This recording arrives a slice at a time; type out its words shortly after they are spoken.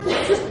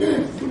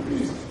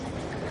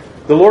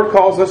The Lord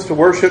calls us to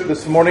worship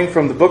this morning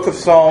from the book of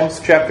Psalms,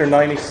 chapter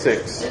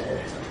 96.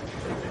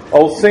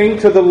 Oh, sing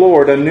to the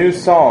Lord a new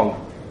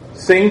song.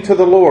 Sing to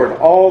the Lord,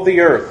 all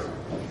the earth.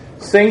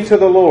 Sing to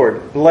the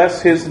Lord,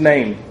 bless His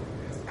name.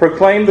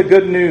 Proclaim the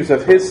good news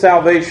of His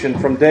salvation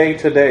from day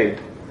to day.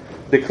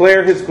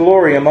 Declare His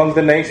glory among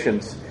the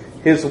nations,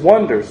 His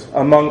wonders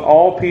among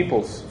all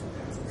peoples.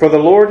 For the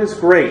Lord is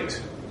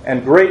great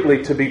and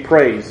greatly to be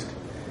praised.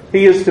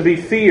 He is to be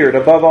feared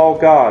above all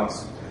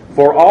gods.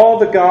 For all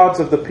the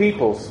gods of the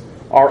peoples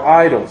are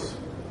idols,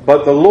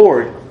 but the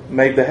Lord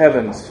made the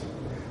heavens.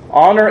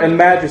 Honor and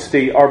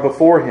majesty are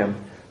before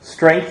Him.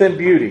 Strength and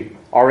beauty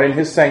are in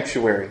His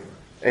sanctuary.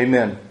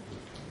 Amen.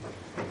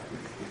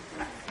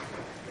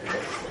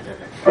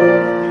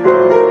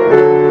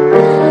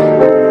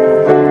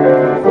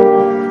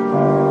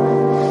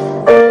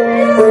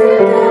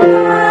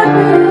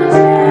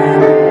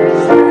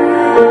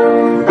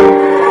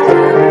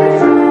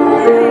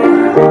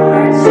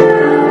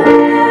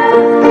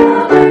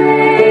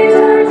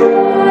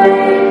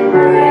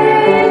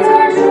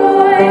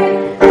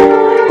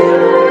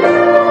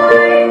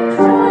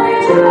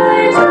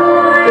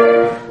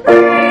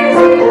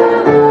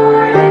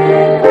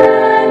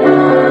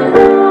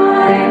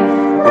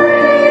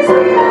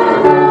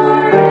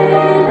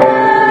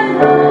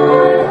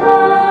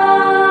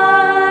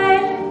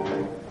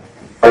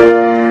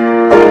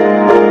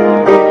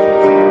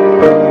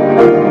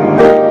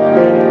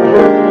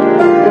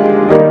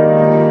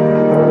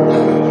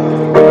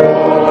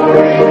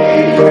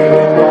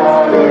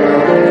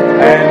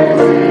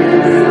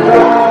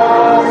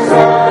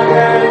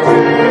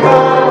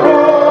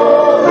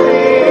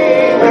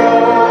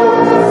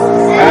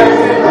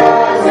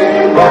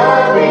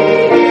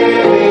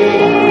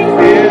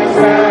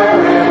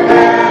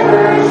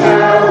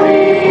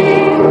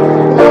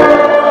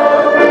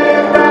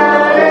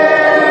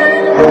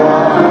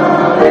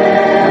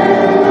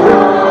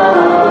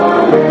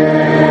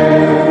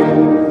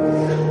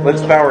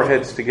 Let's bow our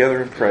heads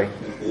together and pray.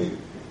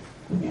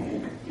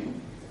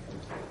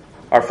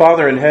 Our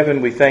Father in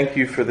heaven, we thank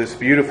You for this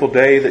beautiful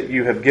day that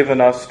You have given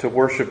us to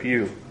worship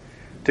You,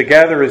 to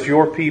gather as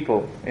Your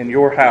people in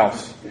Your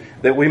house,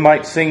 that we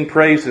might sing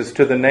praises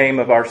to the name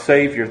of our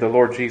Savior, the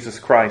Lord Jesus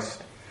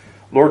Christ.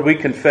 Lord, we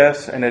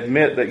confess and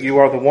admit that You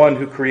are the one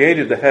who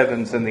created the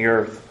heavens and the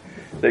earth,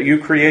 that You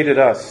created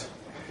us.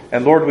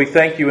 And Lord, we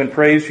thank You and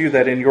praise You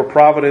that in Your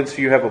providence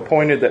You have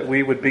appointed that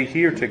we would be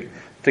here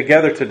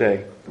together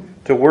today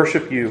to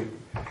worship You.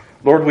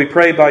 Lord, we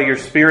pray by Your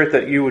Spirit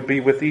that You would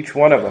be with each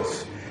one of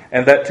us,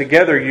 and that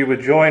together You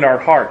would join our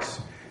hearts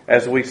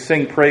as we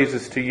sing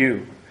praises to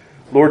You.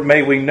 Lord,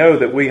 may we know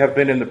that we have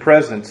been in the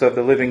presence of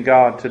the living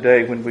God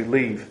today when we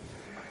leave.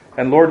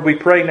 And Lord, we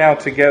pray now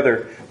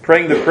together,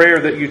 praying the prayer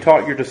that You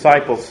taught Your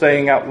disciples,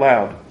 saying out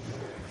loud,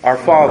 Our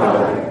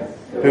Father,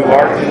 who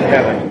art in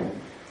heaven,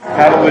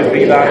 hallowed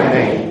be Thy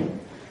name.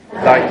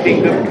 Thy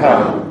kingdom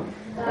come,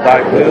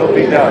 Thy will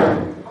be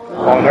done,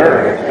 on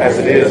earth as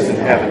it is in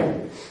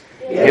heaven.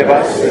 Give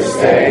us this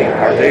day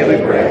our daily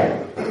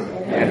bread,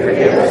 and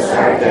forgive us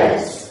our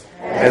debts,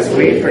 as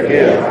we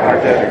forgive our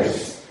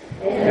debtors.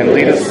 And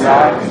lead us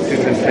not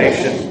into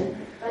temptation,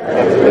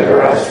 but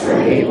deliver us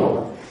from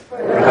evil. For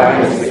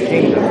Thine is the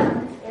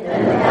kingdom,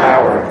 and the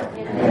power,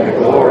 and the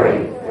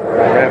glory,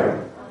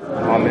 forever.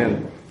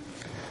 Amen.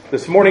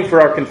 This morning for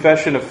our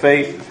confession of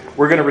faith,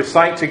 we're going to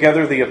recite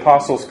together the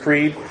Apostles'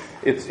 Creed.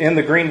 It's in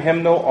the green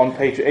hymnal on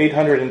page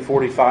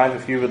 845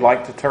 if you would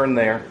like to turn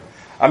there.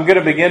 I'm going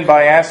to begin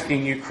by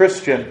asking you,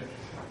 Christian,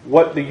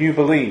 what do you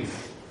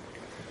believe?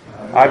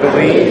 I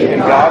believe in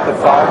God the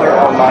Father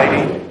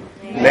Almighty,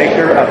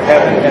 maker of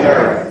heaven and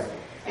earth,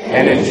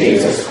 and in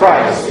Jesus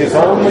Christ, His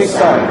only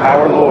Son,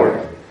 our Lord,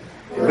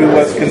 who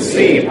was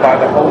conceived by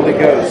the Holy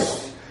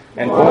Ghost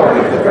and born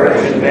of the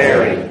Virgin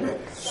Mary,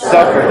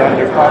 suffered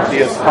under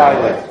Pontius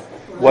Pilate,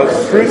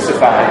 was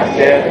crucified,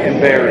 dead,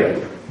 and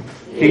buried.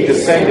 He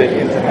descended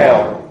into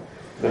hell.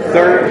 The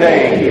third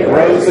day He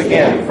rose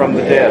again from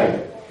the dead.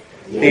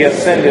 He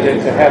ascended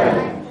into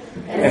heaven,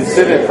 and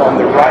sitteth on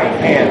the right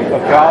hand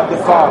of God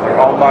the Father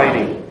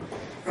Almighty.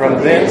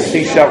 From thence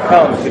He shall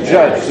come to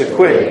judge the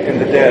quick and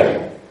the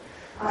dead.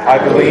 I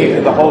believe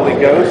in the Holy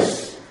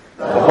Ghost,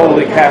 the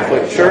Holy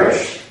Catholic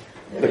Church,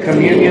 the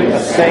communion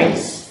of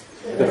saints,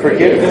 the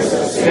forgiveness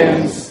of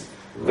sins,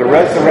 the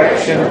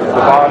resurrection of the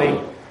body,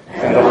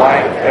 and the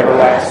life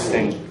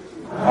everlasting.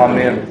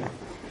 Amen.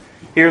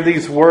 Hear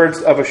these words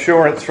of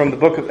assurance from the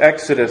book of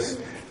Exodus,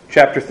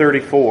 chapter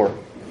 34.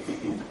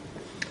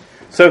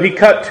 So he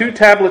cut 2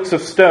 tablets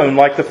of stone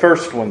like the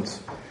first ones.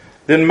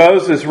 Then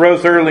Moses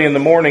rose early in the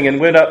morning and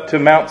went up to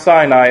Mount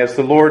Sinai as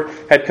the Lord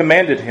had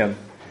commanded him.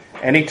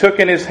 And he took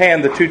in his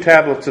hand the 2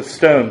 tablets of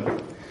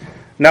stone.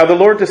 Now the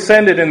Lord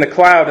descended in the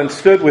cloud and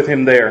stood with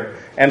him there,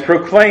 and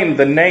proclaimed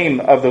the name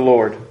of the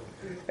Lord.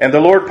 And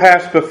the Lord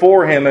passed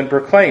before him and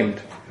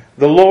proclaimed,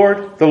 the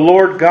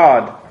Lord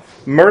God,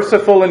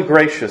 merciful and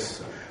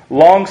gracious,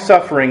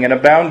 long-suffering and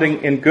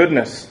abounding in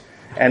goodness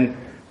and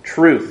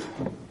truth,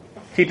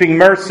 keeping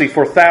mercy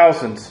for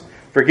thousands,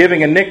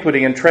 forgiving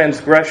iniquity and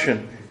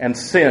transgression and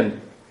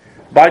sin,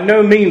 by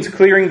no means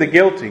clearing the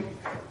guilty,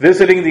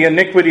 visiting the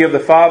iniquity of the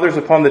fathers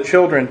upon the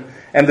children,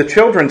 and the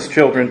children's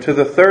children to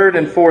the third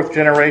and fourth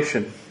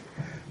generation.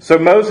 So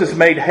Moses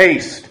made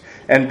haste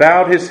and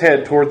bowed his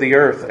head toward the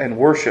earth and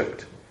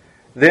worshipped.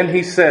 Then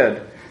he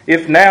said,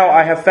 If now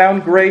I have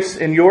found grace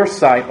in your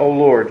sight, O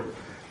Lord,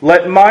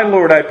 let my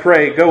Lord, I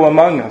pray, go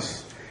among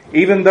us,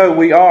 even though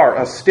we are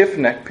a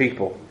stiff-necked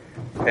people,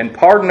 and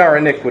pardon our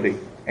iniquity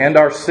and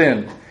our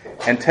sin,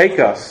 and take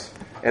us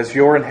as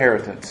your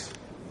inheritance.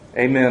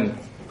 Amen.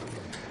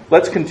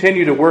 Let's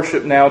continue to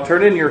worship now.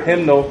 Turn in your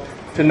hymnal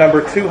to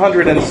number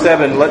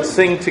 207. Let's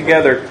sing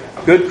together,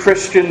 Good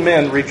Christian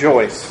Men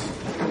Rejoice.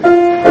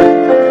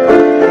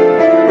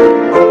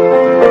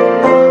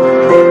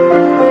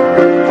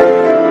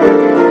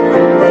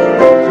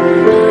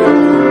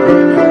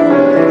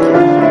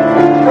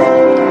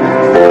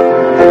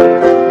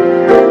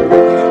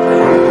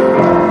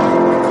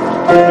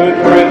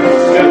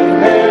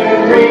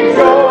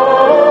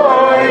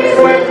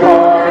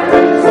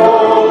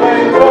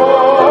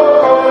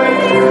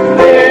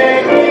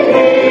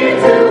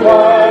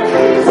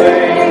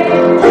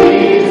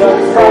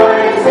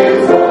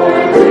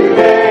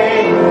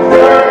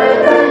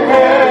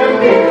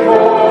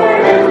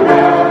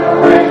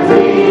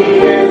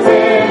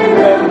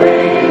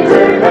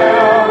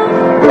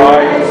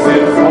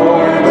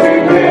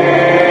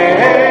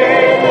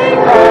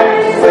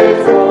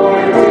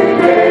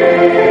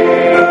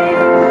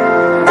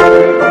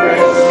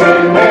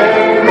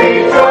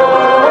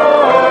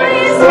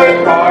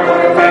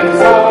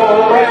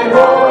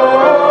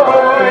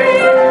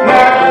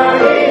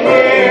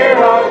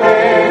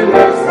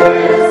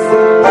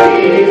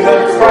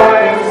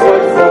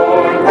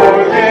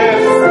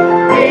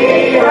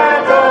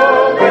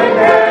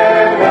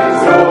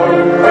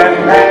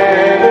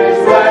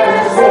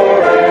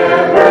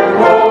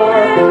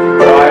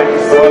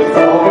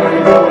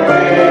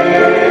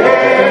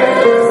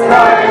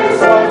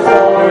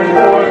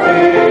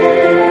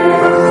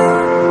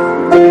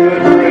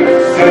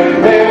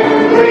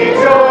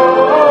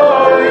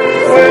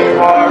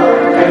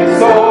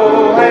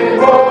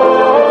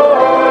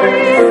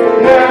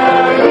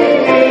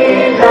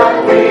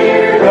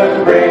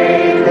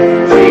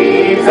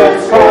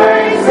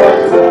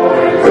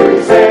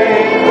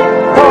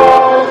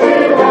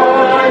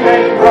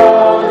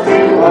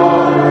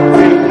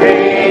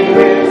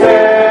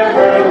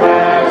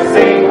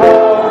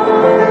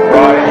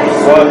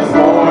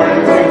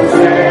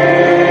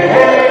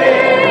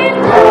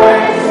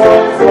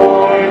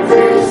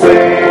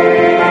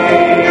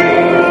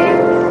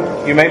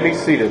 You may be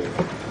seated.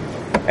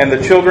 And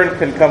the children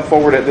can come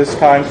forward at this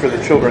time for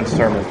the children's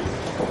sermon.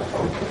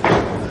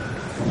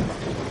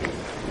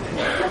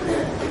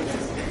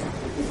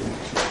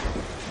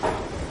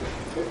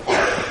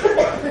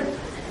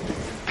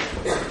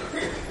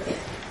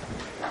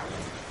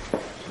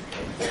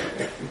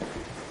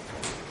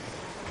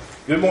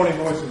 Good morning,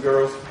 boys and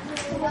girls.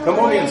 Come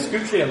on in,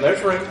 scooch in.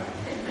 There's room.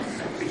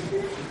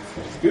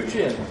 Scooch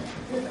in.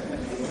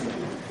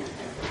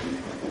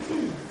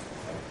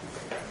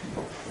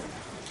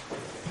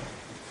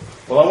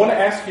 Well, I want to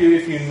ask you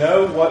if you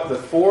know what the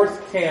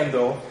fourth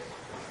candle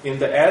in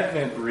the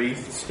Advent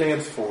wreath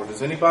stands for.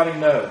 Does anybody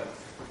know?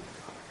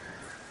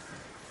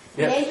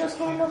 Yes. The angel's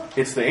candle?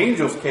 It's the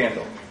angel's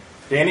candle.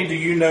 Danny, do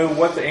you know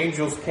what the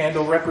angel's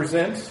candle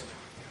represents?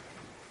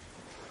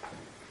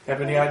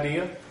 Have any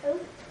idea?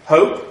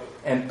 Hope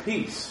and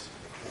peace.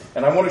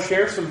 And I want to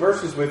share some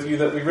verses with you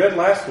that we read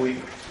last week,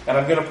 and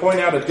I'm going to point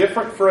out a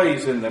different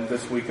phrase in them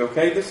this week,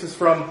 okay? This is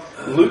from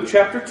Luke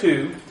chapter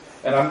 2.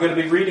 And I'm going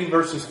to be reading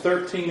verses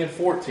 13 and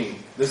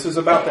 14. This is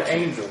about the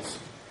angels.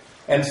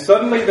 And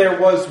suddenly there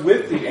was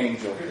with the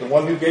angel, the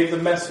one who gave the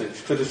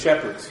message to the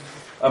shepherds,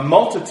 a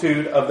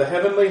multitude of the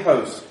heavenly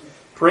host,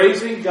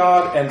 praising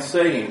God and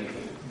saying,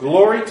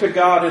 Glory to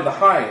God in the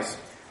highest,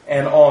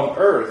 and on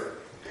earth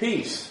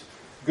peace,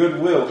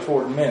 goodwill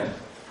toward men.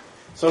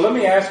 So let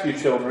me ask you,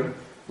 children,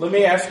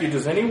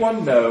 does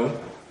anyone know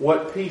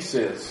what peace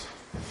is?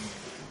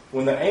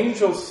 When the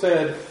angel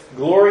said,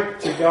 Glory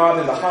to God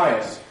in the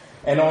highest,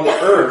 and on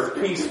earth,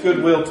 peace,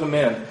 goodwill to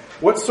men.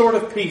 What sort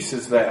of peace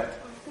is that?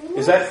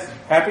 Is that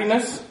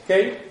happiness,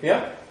 Kate?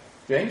 Yeah?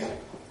 James?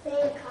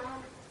 Being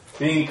calm.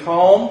 Being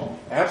calm?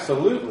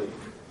 Absolutely.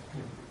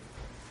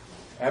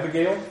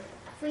 Abigail?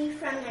 Free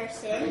from their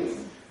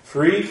sins.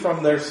 Free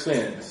from their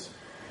sins.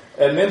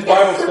 At men's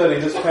Bible study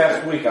this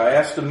past week, I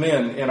asked the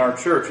men in our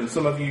church, and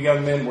some of you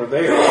young men were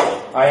there.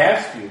 I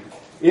asked you,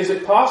 is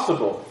it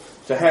possible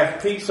to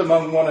have peace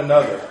among one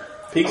another,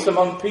 peace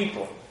among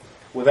people,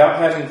 without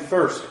having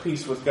first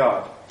peace with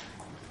God?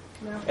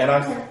 No.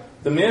 And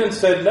the men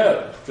said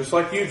no, just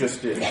like you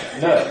just did.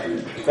 No,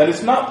 that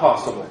it's not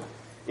possible.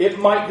 It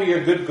might be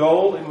a good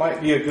goal, it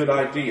might be a good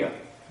idea,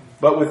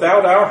 but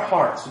without our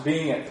hearts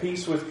being at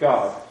peace with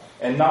God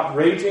and not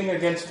raging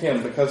against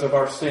Him because of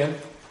our sin,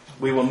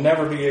 we will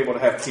never be able to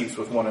have peace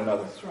with one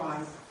another. That's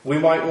right. We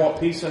might want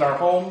peace in our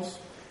homes,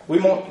 we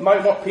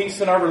might want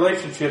peace in our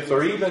relationships,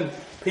 or even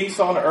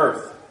peace on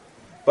earth.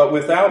 But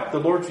without the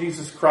Lord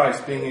Jesus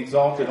Christ being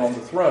exalted on the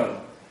throne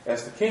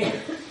as the King,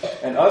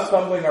 and us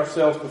humbling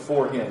ourselves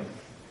before Him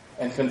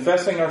and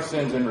confessing our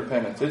sins in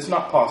repentance, it's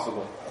not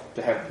possible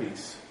to have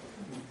peace.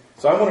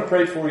 So I want to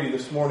pray for you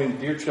this morning,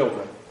 dear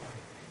children,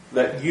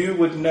 that you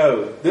would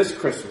know this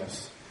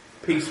Christmas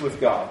peace with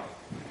God.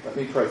 Let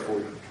me pray for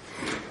you.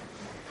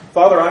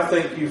 Father, I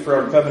thank you for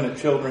our covenant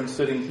children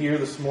sitting here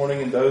this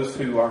morning and those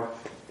who are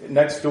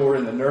next door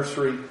in the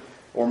nursery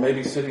or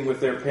maybe sitting with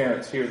their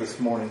parents here this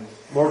morning.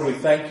 Lord, we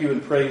thank you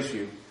and praise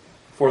you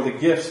for the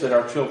gifts that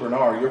our children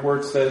are. Your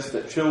word says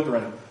that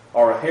children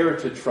are a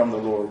heritage from the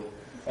Lord,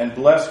 and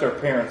blessed are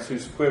parents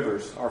whose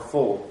quivers are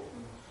full.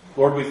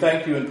 Lord, we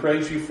thank you and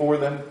praise you for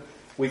them.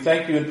 We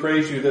thank you and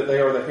praise you that they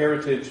are the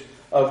heritage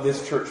of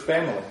this church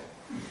family,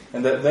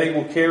 and that they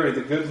will carry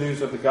the good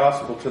news of the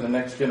gospel to the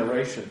next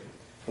generation.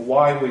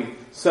 Why we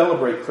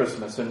celebrate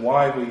Christmas and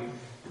why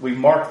we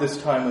mark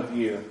this time of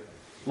year.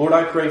 Lord,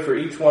 I pray for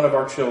each one of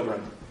our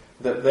children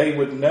that they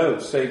would know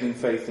saving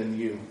faith in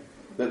you,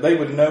 that they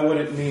would know what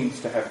it means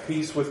to have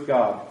peace with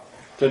God,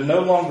 to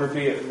no longer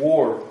be at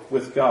war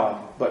with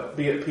God, but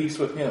be at peace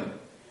with Him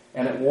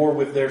and at war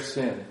with their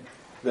sin,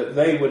 that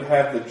they would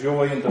have the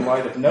joy and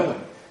delight of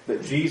knowing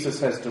that Jesus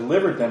has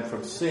delivered them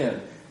from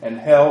sin and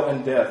hell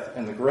and death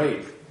and the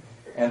grave,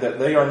 and that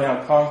they are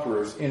now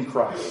conquerors in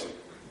Christ.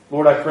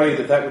 Lord, I pray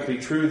that that would be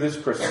true this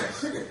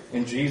Christmas.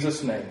 In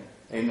Jesus' name,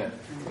 amen.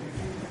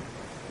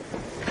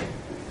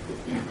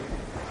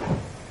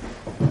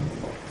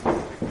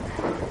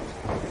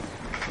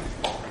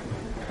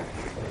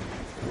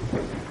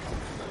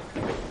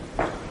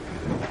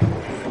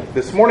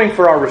 This morning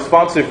for our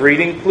responsive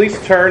reading,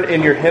 please turn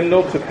in your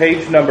hymnal to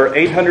page number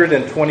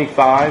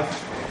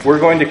 825. We're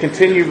going to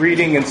continue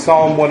reading in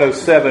Psalm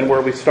 107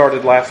 where we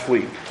started last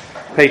week.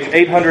 Page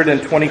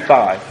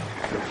 825.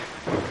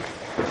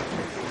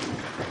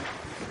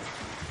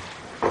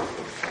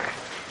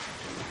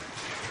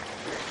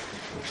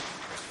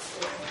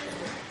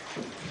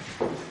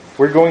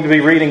 We're going to be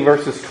reading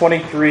verses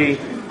 23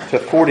 to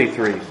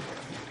 43.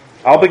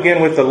 I'll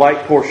begin with the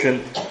light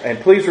portion, and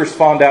please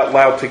respond out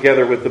loud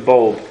together with the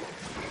bold.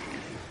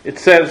 It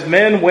says,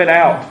 "Men went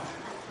out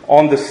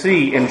on the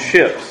sea in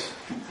ships.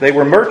 They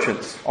were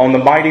merchants on the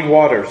mighty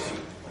waters.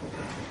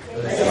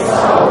 They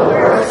saw the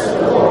works of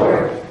the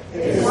Lord,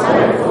 His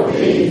wonderful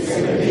deeds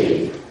in the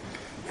deep.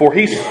 For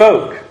He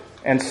spoke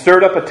and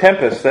stirred up a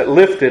tempest that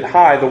lifted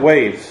high the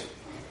waves.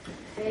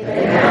 They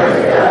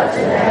mounted up to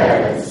the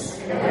heavens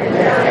and went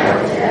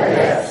down to the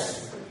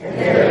depths, and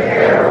their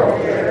peril,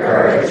 their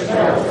courage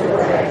melted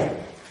away.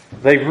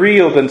 They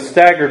reeled and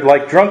staggered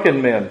like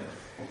drunken men.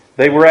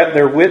 They were at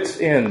their wits'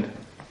 end.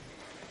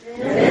 Then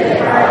they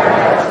cried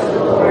out to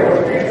the Lord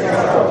in their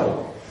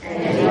trouble,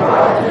 and He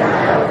brought them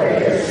out of their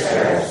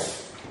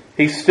distress.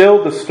 He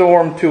stilled the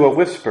storm to a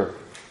whisper.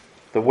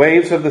 The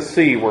waves of the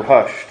sea were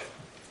hushed.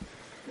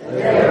 But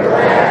they were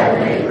glad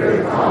when they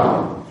grew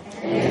calm,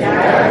 and He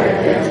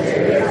guided them to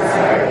their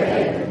desired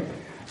haven.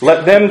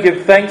 Let them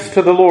give thanks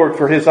to the Lord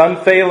for His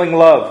unfailing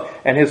love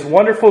and His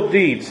wonderful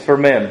deeds for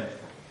men.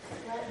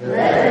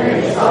 Let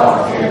them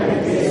exalt Him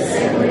in the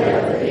assembly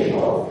of the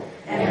people,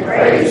 and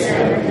praise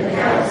Him in the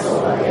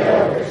council of the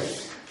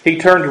elders. He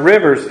turned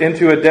rivers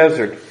into a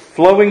desert,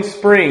 flowing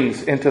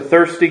springs into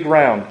thirsty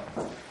ground.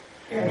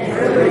 And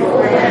fruitful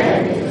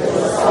land into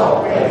a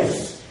salt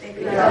waste,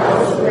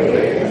 because of the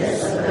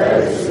wickedness of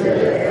those who live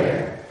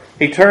there.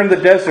 He turned the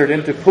desert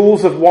into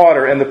pools of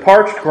water and the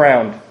parched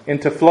ground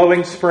into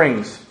flowing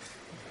springs.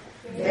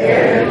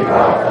 There He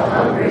brought the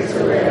hungry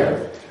to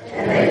live,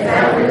 and they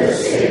founded a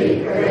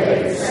city where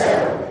they could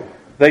settle.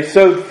 They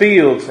sowed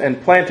fields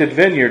and planted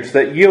vineyards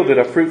that yielded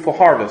a fruitful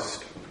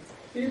harvest.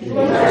 He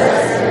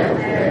blessed them,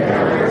 their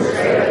numbers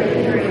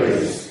greatly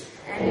increased,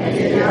 and He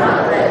did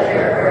not let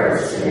their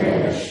herds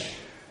diminish.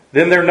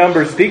 Then their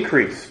numbers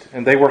decreased,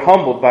 and they were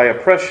humbled by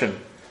oppression,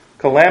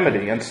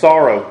 calamity, and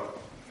sorrow.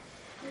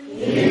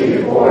 He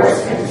who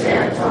pours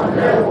contempt on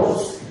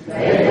nobles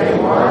made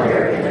them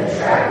wander in a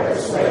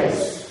trackless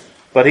waste.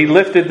 But He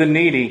lifted the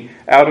needy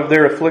out of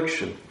their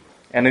affliction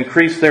and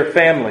increased their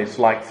families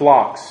like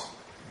flocks.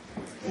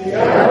 The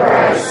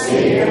upright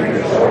see and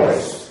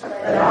rejoice,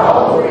 but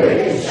all the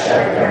wicked shut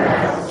their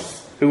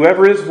mouths.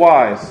 Whoever is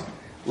wise,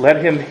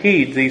 let him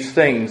heed these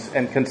things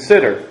and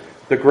consider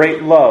the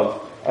great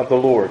love of the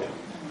Lord."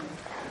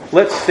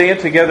 Let's stand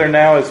together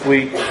now as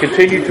we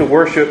continue to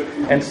worship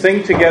and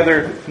sing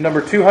together number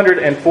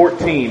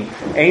 214,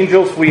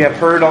 "Angels We Have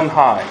Heard on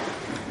High."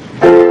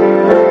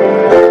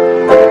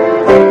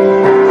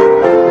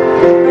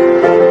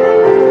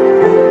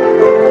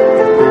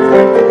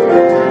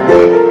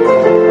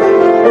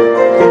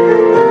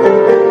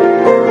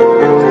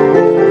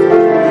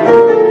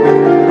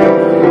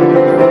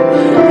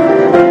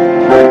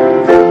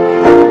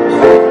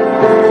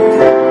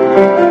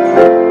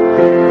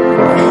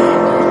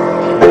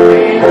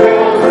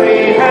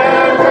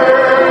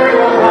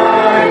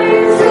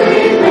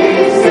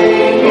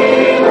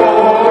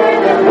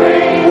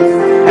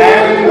 And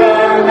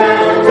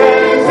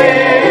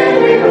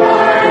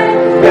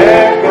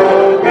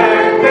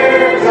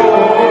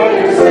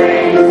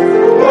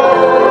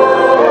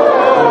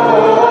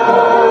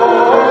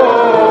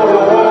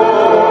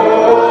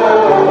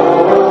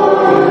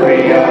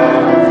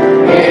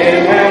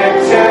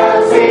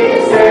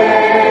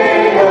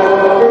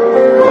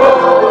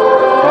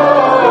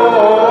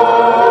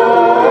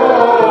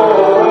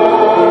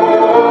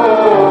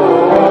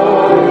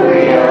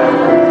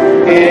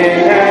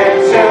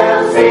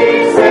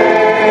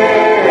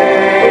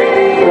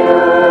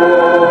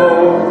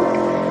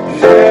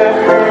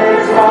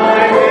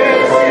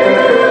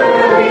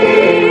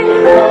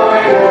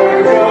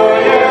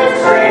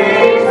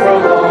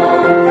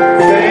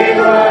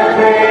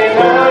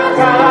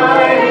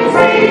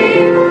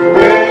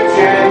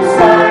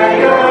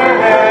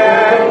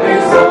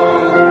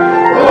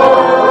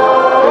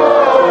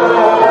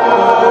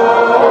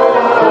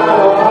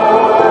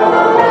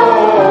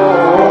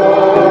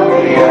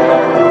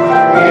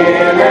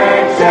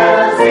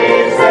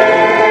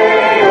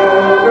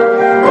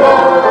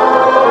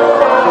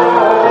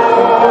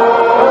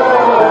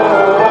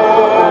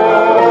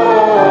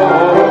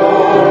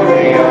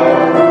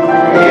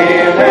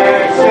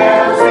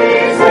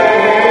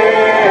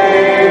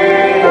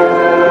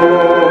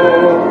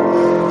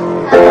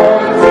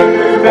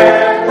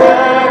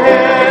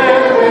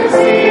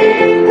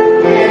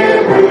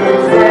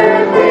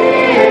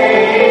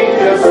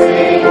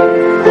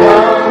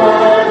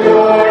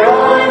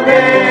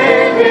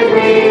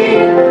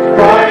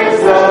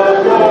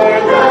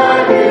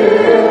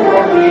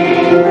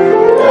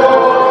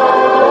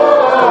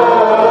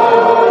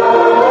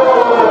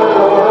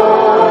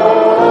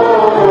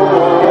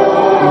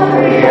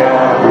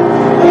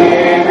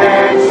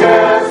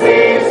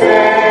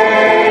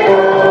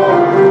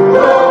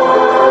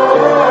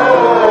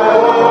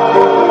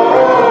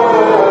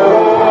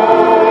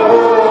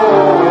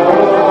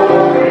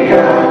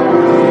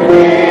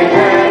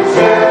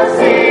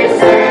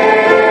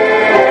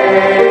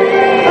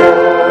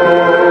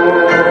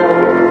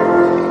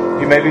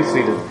be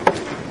seated.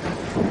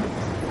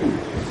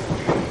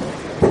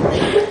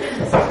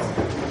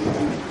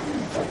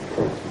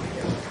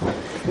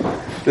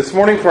 This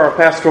morning for our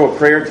pastoral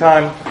prayer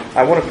time,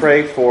 I want to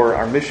pray for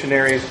our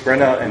missionaries,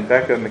 Brenna and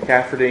Becca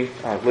McCafferty,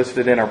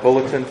 listed in our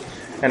bulletin.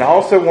 And I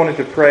also wanted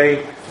to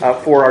pray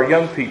for our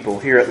young people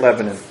here at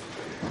Lebanon.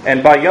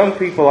 And by young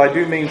people, I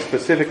do mean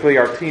specifically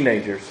our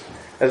teenagers.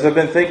 As I've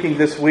been thinking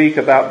this week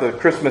about the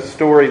Christmas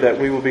story that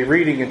we will be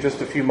reading in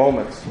just a few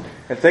moments,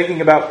 and thinking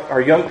about our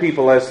young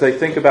people as they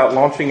think about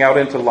launching out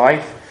into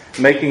life,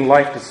 making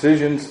life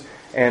decisions,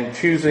 and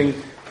choosing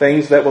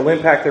things that will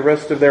impact the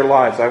rest of their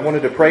lives, I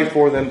wanted to pray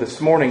for them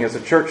this morning as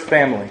a church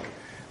family,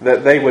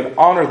 that they would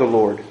honor the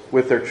Lord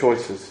with their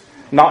choices,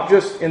 not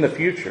just in the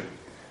future,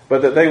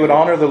 but that they would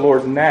honor the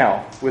Lord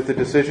now with the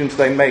decisions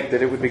they make,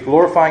 that it would be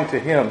glorifying to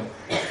Him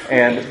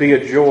and be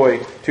a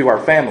joy to our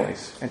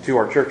families and to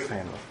our church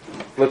family.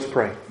 Let's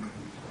pray.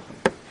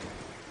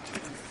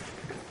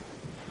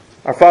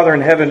 Our Father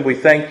in heaven, we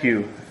thank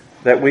You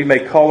that we may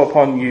call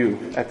upon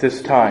You at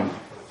this time,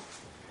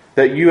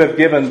 that You have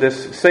given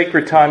this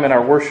sacred time in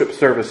our worship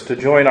service to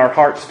join our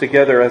hearts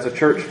together as a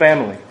church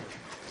family,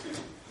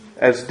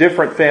 as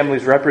different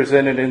families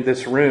represented in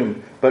this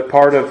room, but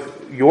part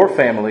of Your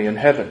family in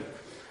heaven,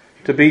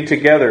 to be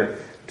together,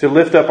 to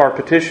lift up our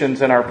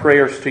petitions and our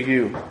prayers to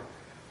You.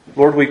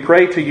 Lord, we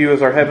pray to You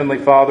as our Heavenly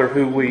Father,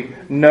 who we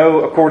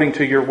know, according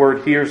to Your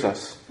word, hears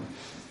us.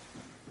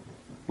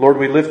 Lord,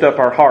 we lift up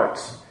our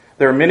hearts.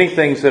 There are many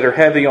things that are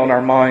heavy on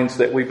our minds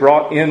that we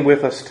brought in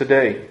with us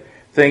today,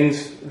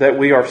 things that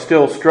we are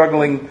still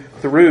struggling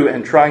through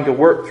and trying to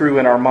work through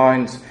in our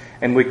minds,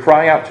 and we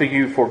cry out to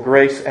You for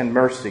grace and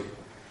mercy.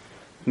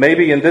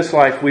 Maybe in this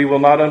life we will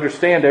not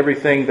understand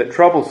everything that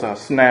troubles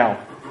us now.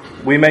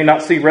 We may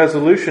not see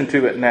resolution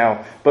to it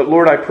now, but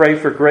Lord, I pray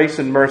for grace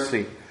and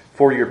mercy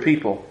for Your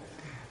people,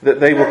 that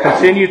they will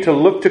continue to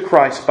look to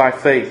Christ by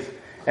faith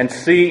and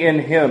see in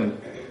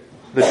Him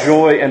the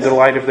joy and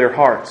delight of their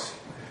hearts.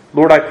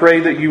 Lord, I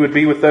pray that You would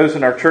be with those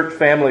in our church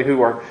family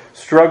who are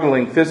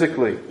struggling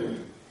physically,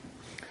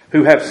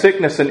 who have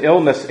sickness and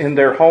illness in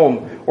their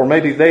home, or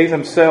maybe they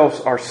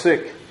themselves are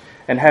sick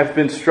and have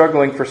been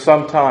struggling for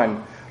some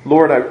time.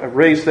 Lord, I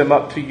raise them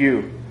up to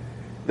You,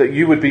 that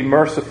You would be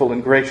merciful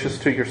and gracious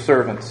to Your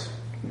servants,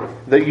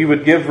 that You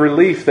would give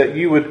relief, that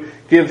You would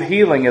give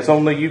healing as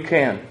only You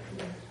can.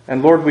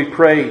 And Lord, we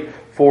pray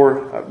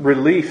for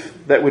relief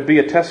that would be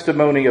a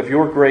testimony of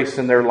Your grace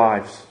in their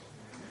lives.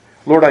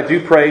 Lord, I do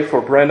pray for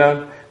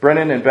Brennan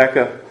and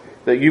Becca,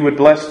 that You would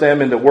bless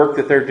them in the work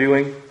that they're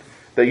doing,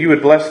 that You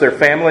would bless their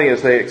family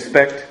as they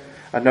expect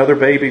another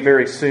baby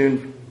very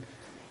soon,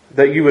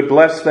 that You would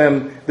bless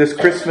them this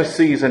Christmas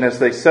season as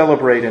they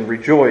celebrate and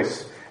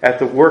rejoice at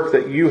the work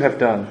that You have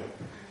done,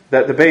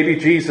 that the baby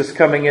Jesus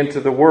coming into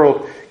the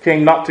world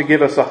came not to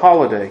give us a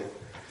holiday,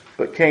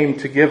 but came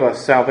to give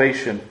us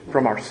salvation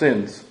from our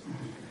sins.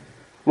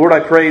 Lord,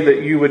 I pray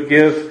that You would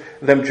give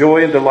them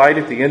joy and delight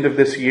at the end of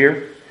this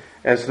year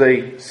as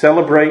they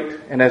celebrate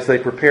and as they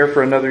prepare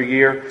for another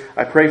year.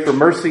 I pray for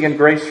mercy and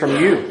grace from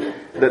You,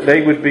 that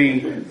they would be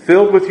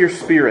filled with Your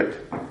Spirit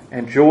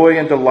and joy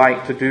and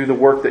delight to do the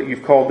work that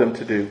You've called them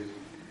to do.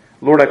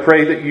 Lord, I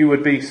pray that You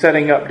would be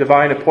setting up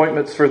divine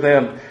appointments for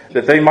them,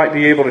 that they might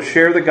be able to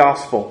share the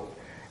gospel,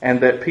 and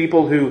that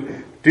people who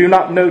do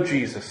not know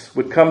Jesus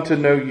would come to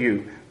know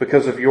You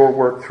because of Your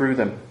work through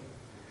them.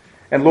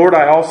 And Lord,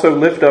 I also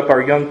lift up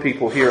our young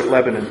people here at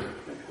Lebanon,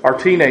 our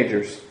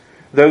teenagers,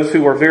 those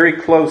who are very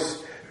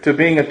close to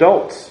being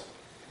adults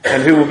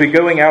and who will be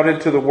going out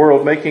into the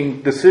world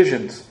making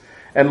decisions.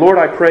 And Lord,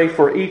 I pray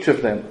for each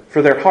of them,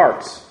 for their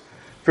hearts,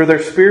 for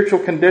their spiritual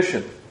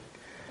condition,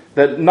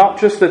 that not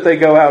just that they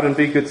go out and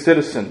be good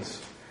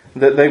citizens,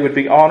 that they would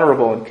be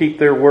honorable and keep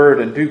their word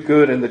and do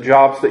good in the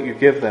jobs that You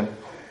give them.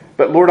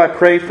 But Lord, I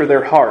pray for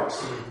their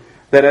hearts,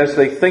 that as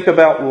they think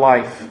about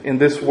life in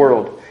this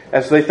world,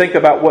 as they think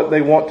about what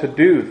they want to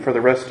do for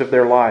the rest of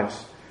their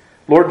lives,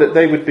 Lord, that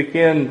they would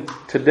begin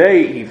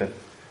today even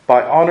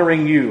by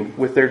honoring You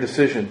with their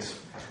decisions,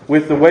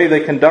 with the way they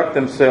conduct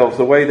themselves,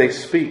 the way they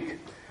speak.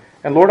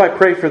 And Lord, I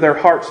pray for their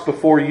hearts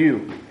before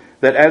You,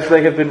 that as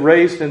they have been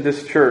raised in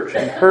this church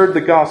and heard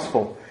the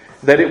gospel,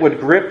 that it would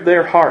grip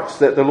their hearts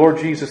that the Lord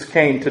Jesus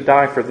came to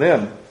die for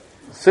them,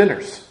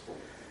 sinners,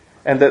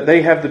 and that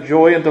they have the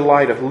joy and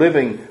delight of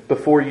living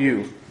before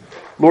You.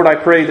 Lord, I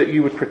pray that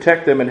You would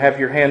protect them and have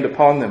Your hand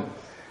upon them.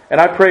 And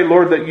I pray,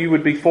 Lord, that You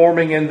would be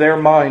forming in their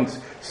minds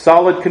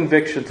solid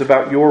convictions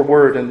about Your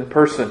word and the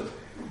person,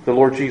 the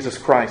Lord Jesus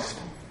Christ.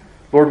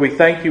 Lord, we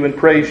thank You and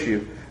praise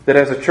You that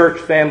as a church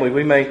family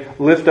we may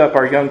lift up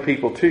our young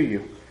people to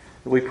You.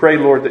 We pray,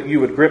 Lord, that You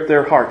would grip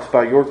their hearts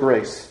by Your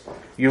grace.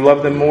 You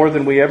love them more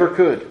than we ever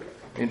could.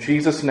 In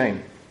Jesus'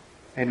 name,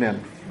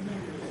 amen.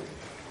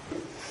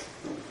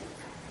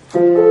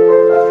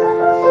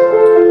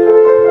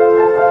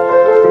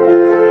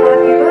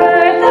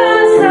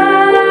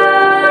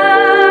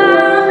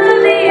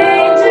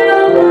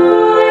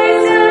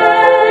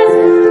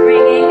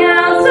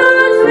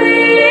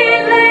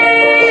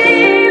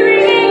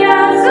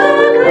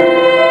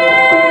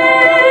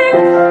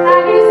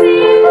 Have you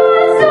seen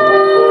the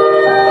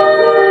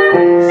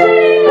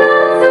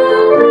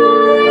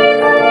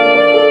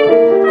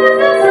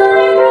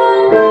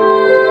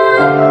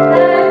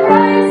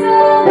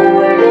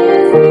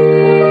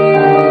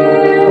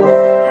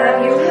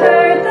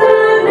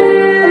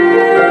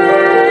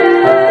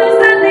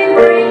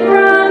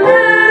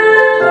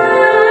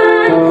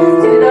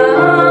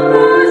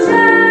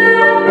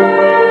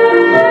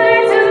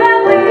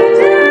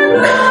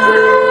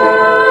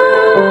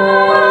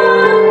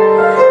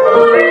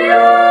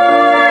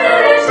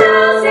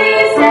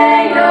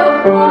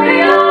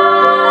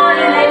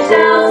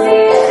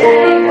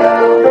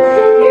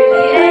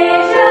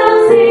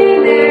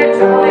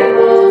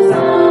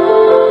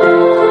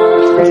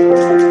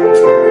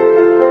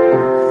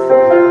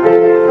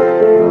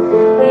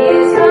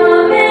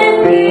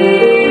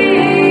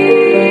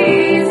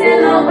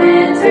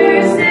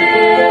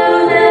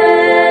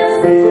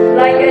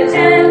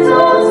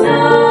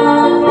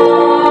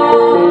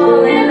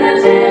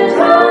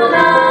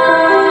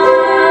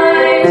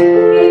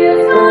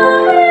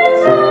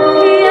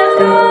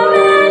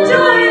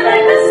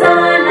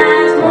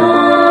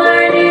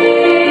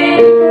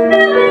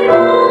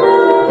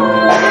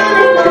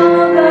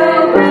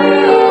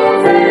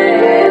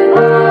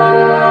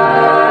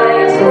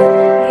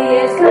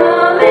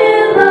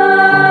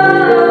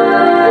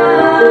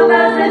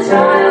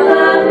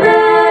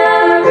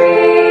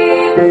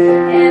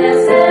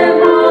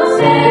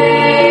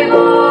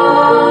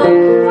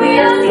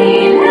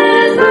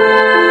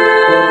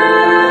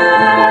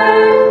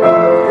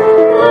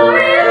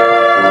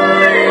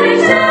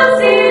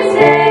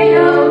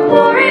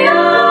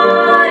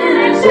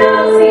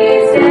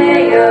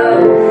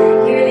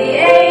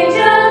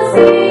I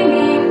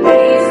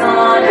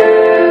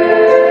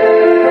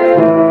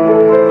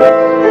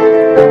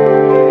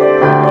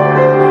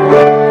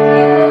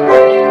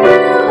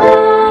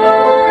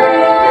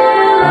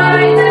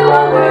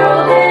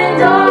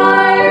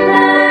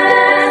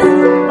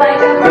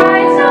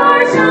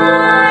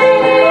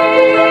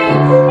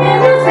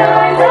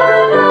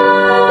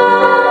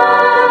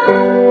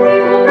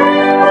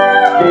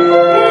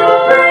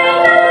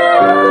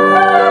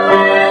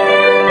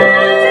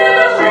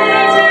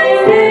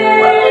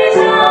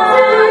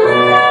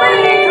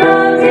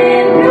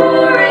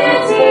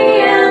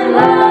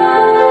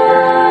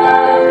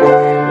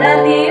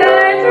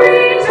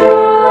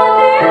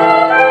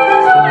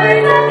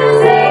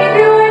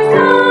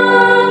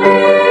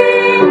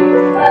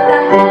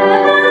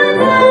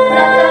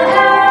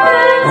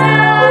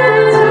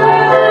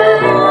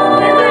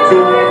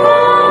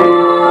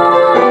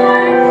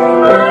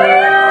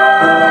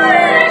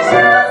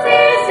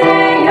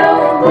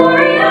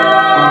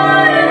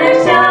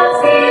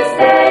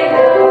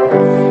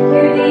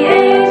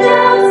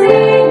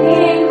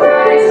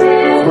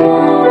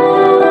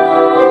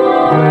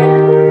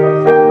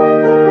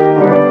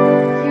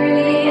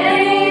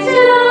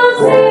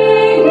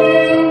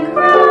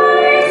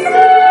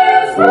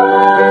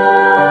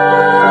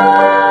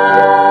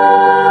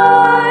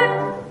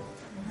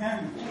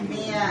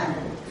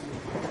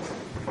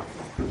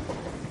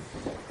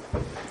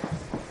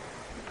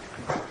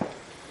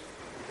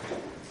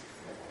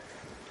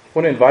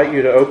want to invite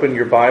you to open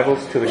your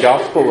Bibles to the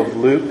Gospel of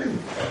Luke,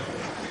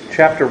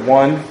 chapter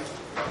 1.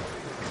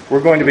 We're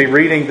going to be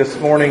reading this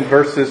morning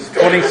verses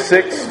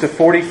 26 to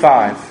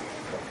 45.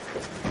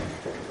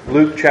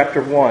 Luke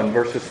chapter 1,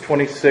 verses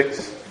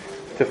 26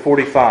 to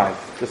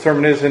 45. The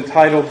sermon is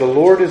entitled, "The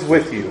Lord is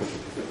with you."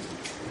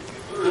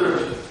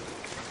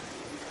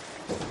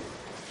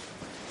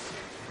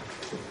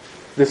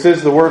 This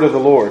is the word of the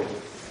Lord.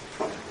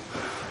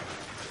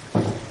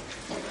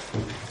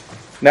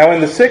 Now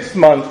in the 6th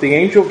month, the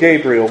angel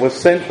Gabriel was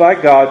sent by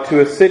God to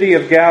a city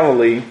of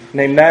Galilee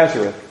named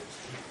Nazareth,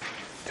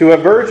 to a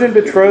virgin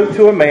betrothed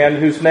to a man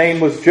whose name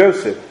was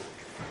Joseph,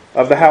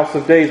 of the house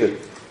of David.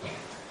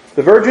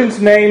 The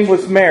virgin's name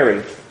was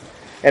Mary,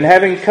 and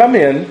having come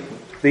in,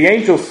 the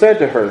angel said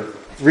to her,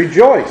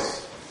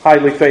 "Rejoice,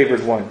 highly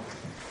favored one.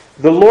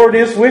 The Lord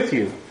is with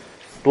you.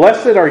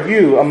 Blessed are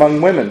you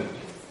among women."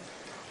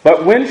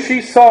 But when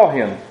she saw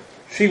him,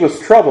 she was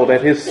troubled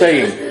at his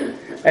saying,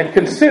 and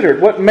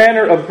considered what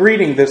manner of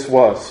greeting this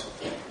was.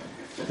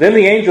 Then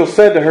the angel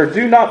said to her,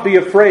 "Do not be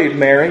afraid,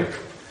 Mary,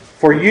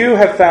 for you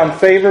have found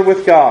favor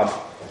with God.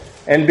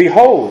 And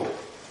behold,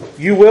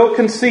 you will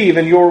conceive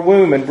in your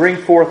womb and bring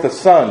forth a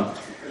son,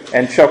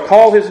 and shall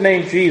call his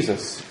name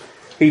Jesus.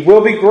 He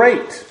will be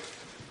great,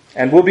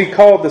 and will be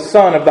called the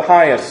Son of the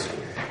Highest.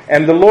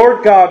 And the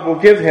Lord God will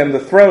give him the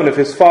throne of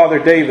his father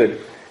David,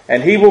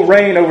 and he will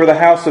reign over the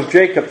house of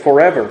Jacob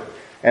forever,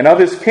 and of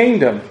his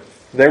kingdom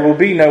there will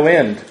be no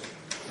end."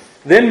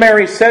 Then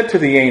Mary said to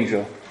the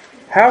angel,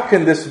 "How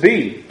can this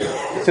be,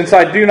 since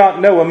I do not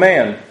know a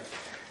man?"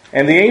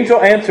 And the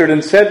angel answered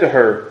and said to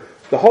her,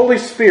 "The Holy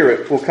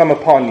Spirit will come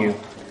upon you,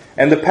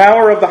 and the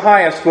power of the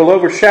Highest will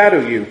overshadow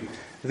you.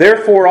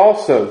 Therefore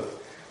also,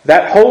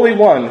 that Holy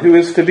One who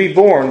is to be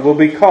born will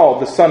be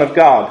called the Son of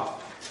God.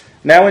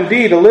 Now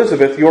indeed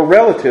Elizabeth, your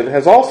relative,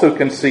 has also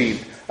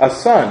conceived a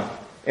son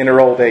in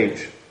her old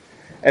age.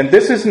 And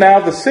this is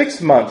now the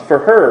 6th month for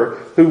her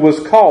who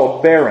was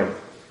called barren.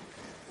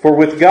 For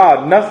with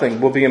God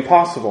nothing will be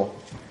impossible."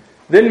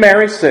 Then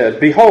Mary said,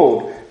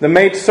 "Behold, the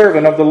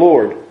maidservant of the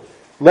Lord.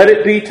 Let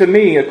it be to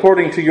me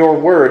according to your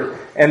word."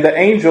 And the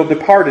angel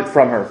departed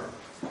from her.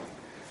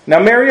 Now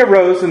Mary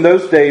arose in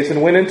those days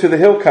and went into the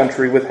hill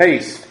country with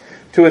haste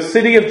to a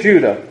city of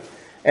Judah,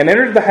 and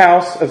entered the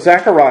house of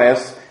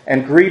Zacharias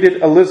and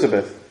greeted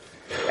Elizabeth.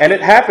 And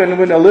it happened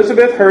when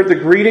Elizabeth heard the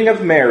greeting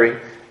of Mary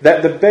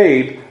that the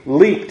babe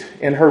leaped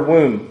in her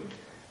womb,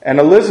 and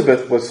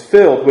Elizabeth was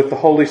filled with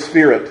the Holy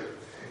Spirit.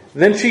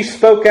 Then she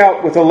spoke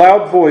out with a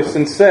loud voice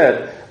and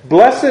said,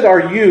 "Blessed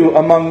are you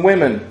among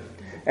women,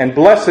 and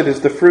blessed is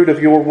the fruit of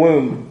your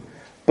womb.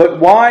 But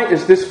why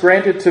is this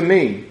granted to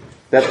me,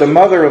 that the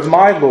mother of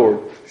my Lord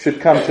should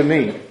come to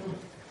me?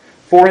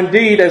 For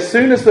indeed, as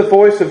soon as the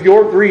voice of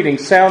your greeting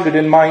sounded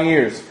in my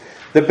ears,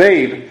 the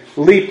babe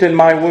leaped in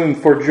my womb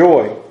for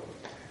joy.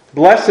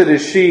 Blessed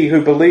is she who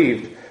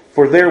believed,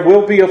 for there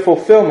will be a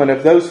fulfillment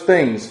of those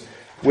things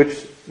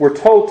which were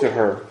told to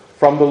her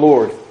from the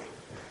Lord.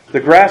 The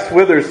grass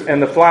withers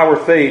and the flower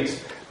fades,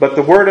 but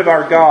the word of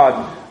our God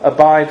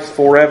abides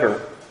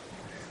forever."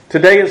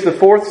 Today is the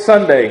 4th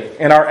Sunday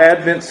in our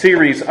Advent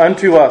series,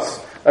 "Unto Us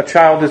a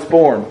Child is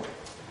Born."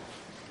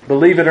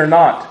 Believe it or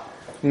not,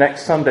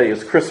 next Sunday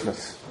is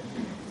Christmas.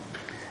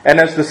 And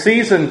as the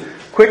season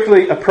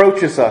quickly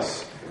approaches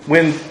us,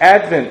 when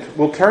Advent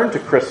will turn to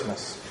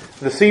Christmas,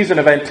 the season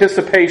of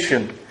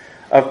anticipation,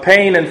 of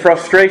pain and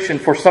frustration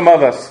for some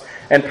of us,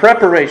 and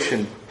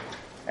preparation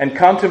and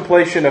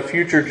contemplation of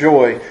future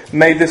joy,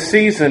 may this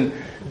season,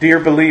 dear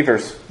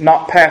believers,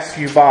 not pass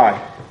you by.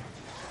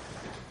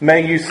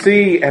 May you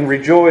see and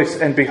rejoice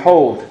and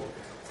behold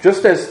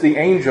Just as the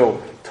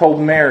angel told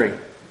Mary,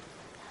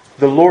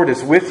 the Lord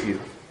is with you.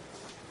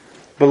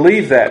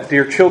 Believe that,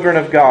 dear children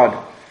of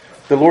God.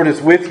 The Lord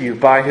is with you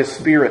by His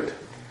Spirit.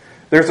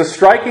 There's a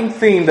striking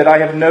theme that I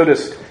have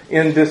noticed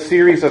in this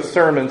series of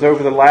sermons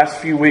over the last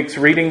few weeks,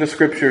 reading the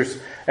Scriptures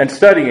and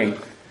studying.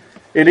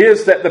 It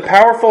is that the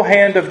powerful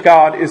hand of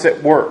God is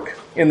at work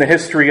in the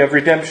history of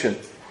redemption.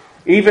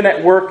 Even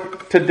at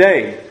work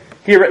today,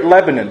 here at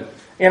Lebanon,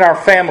 in our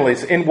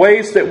families, in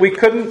ways that we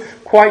couldn't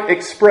quite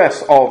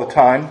express all the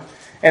time,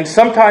 and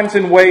sometimes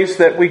in ways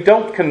that we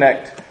don't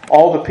connect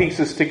all the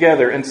pieces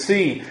together and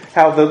see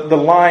how the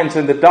lines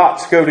and the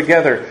dots go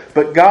together.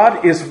 But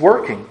God is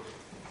working.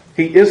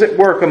 He is at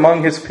work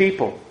among His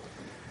people.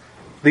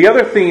 The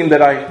other theme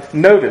that I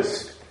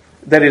noticed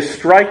that is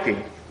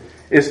striking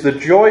is the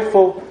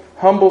joyful,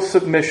 humble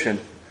submission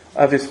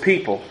of His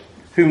people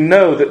who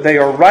know that they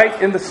are right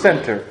in the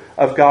center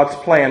of God's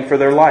plan for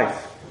their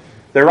life.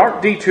 There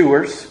aren't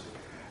detours.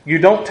 You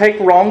don't take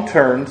wrong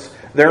turns.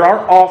 There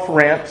aren't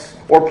off-ramps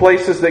or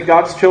places that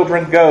God's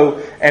children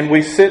go and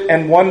we sit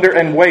and wonder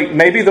and wait.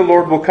 Maybe the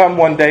Lord will come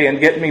one day and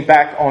get me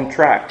back on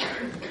track.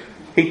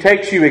 He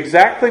takes you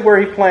exactly where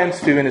He plans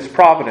to in His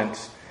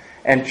providence.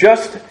 And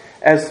just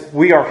as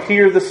we are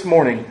here this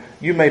morning,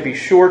 you may be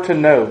sure to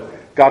know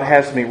God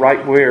has me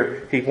right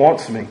where He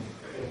wants me.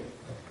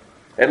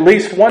 At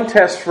least one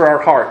test for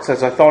our hearts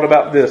as I thought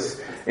about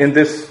this in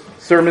this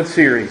sermon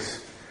series.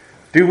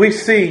 Do we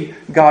see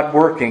God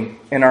working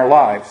in our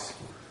lives?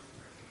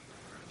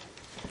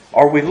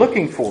 Are we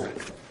looking for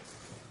it?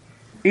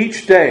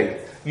 Each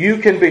day, you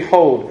can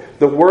behold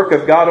the work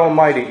of God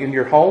Almighty in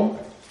your home,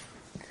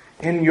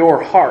 in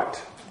your heart,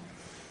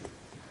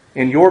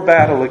 in your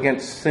battle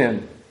against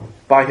sin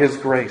by His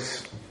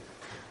grace.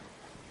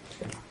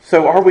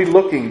 So are we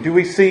looking? Do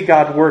we see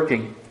God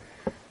working?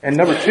 And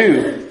number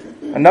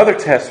two, another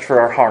test for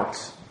our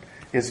hearts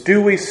is,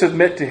 do we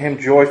submit to Him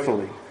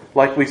joyfully,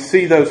 like we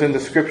see those in the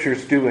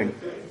Scriptures doing?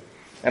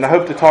 And I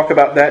hope to talk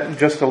about that in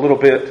just a little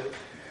bit.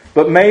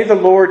 But may the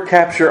Lord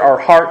capture our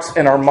hearts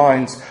and our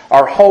minds,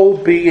 our whole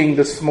being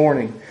this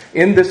morning,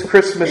 in this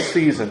Christmas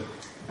season,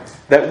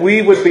 that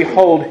we would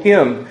behold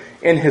Him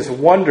in His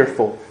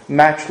wonderful,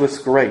 matchless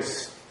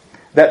grace.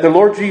 That the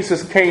Lord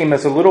Jesus came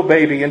as a little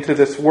baby into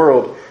this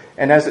world,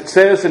 and as it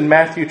says in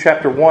Matthew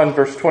chapter 1,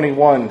 verse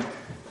 21,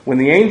 when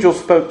the angel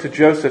spoke to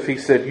Joseph, he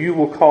said, "You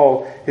will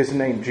call His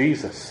name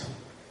Jesus,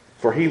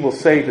 for He will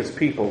save His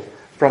people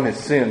from his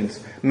sins."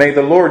 May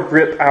the Lord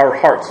grip our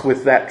hearts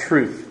with that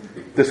truth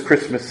this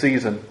Christmas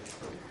season.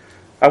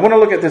 I want to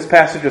look at this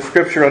passage of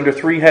Scripture under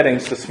three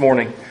headings this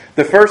morning.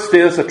 The first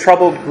is a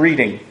troubled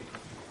greeting.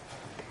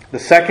 The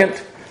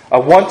second, a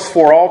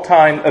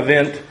once-for-all-time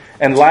event.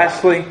 And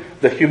lastly,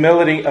 the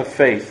humility of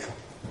faith.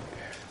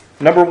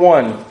 Number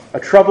one, a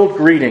troubled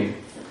greeting.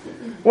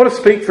 I want to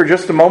speak for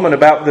just a moment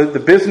about the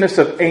business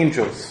of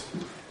angels.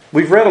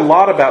 We've read a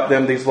lot about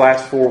them these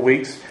last 4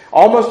 weeks,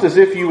 almost as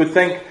if you would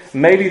think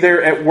maybe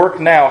they're at work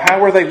now.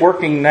 How are they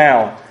working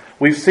now?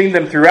 We've seen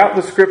them throughout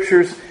the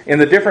Scriptures in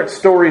the different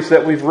stories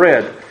that we've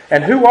read.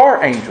 And who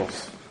are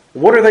angels?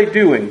 What are they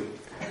doing?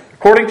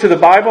 According to the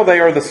Bible, they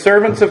are the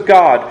servants of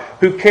God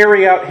who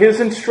carry out His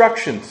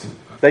instructions.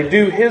 They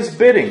do His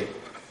bidding.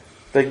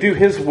 They do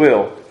His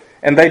will.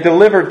 And they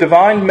deliver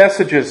divine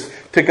messages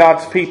to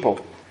God's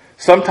people.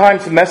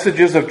 Sometimes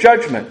messages of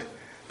judgment.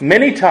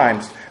 Many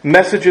times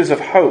messages of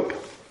hope.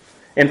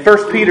 In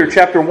 1 Peter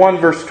chapter 1,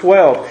 verse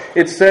 12,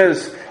 it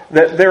says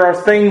that there are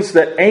things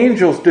that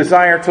angels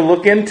desire to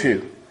look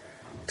into,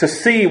 to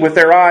see with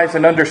their eyes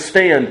and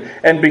understand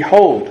and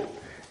behold.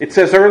 It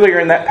says earlier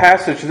in that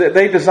passage that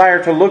they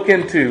desire to look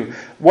into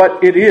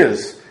what it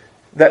is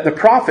that the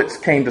prophets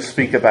came to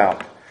speak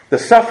about. The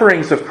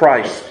sufferings of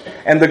Christ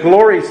and the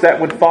glories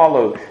that would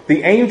follow.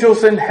 The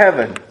angels in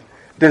heaven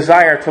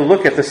desire to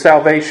look at the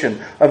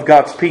salvation of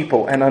God's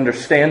people and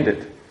understand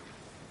it.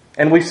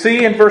 And we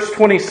see in verse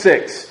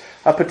 26,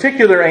 a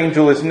particular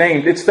angel is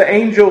named. It's the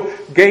angel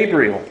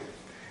Gabriel.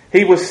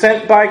 He was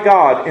sent by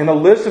God in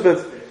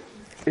Elizabeth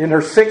in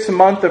her 6th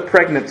month of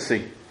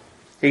pregnancy.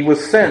 He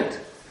was sent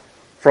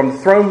from the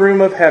throne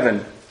room of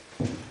heaven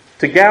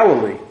to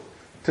Galilee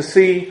to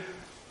see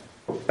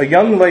a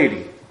young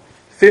lady,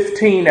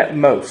 15 at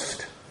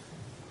most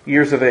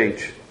years of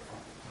age,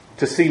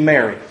 to see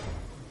Mary.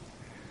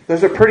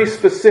 Those are pretty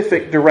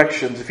specific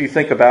directions if you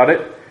think about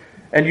it.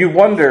 And you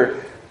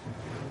wonder,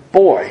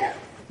 boy,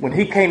 when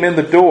he came in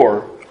the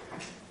door,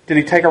 did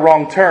he take a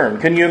wrong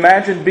turn? Can you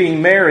imagine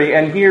being Mary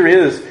and here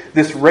is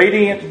this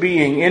radiant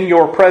being in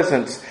your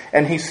presence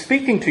and he's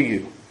speaking to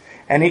you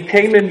and he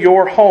came in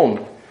your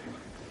home?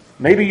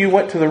 Maybe you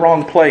went to the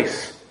wrong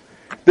place.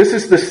 This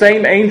is the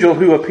same angel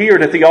who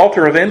appeared at the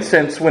altar of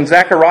incense when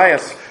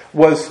Zacharias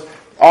was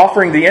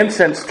offering the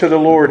incense to the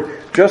Lord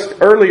just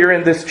earlier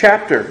in this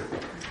chapter.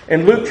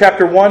 In Luke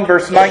chapter 1,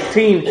 verse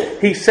 19,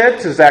 he said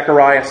to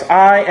Zacharias,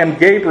 "I am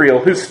Gabriel,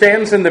 who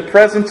stands in the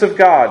presence of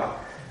God,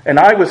 and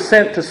I was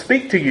sent to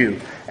speak to you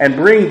and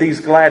bring these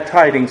glad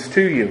tidings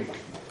to you."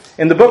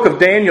 In the book of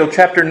Daniel,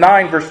 chapter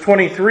 9, verse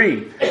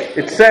 23,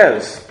 it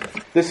says,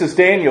 This is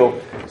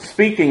Daniel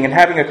speaking and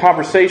having a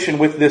conversation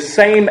with this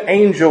same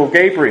angel,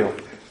 Gabriel.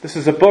 This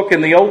is a book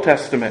in the Old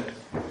Testament.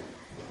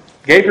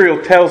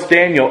 Gabriel tells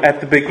Daniel,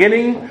 at the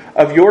beginning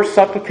of your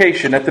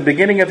supplication, at the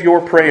beginning of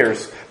your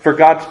prayers for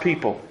God's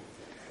people,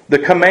 the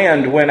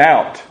command went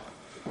out.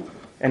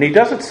 And he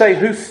doesn't say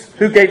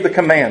who gave the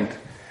command,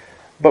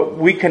 but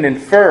we can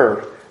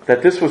infer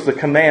that this was the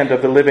command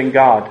of the living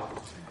God.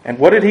 And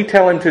what did he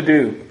tell him to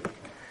do?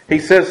 He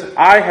says,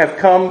 I have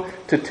come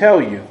to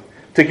tell you,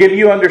 to give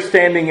you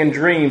understanding in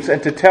dreams,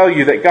 and to tell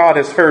you that God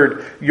has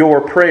heard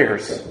your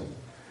prayers.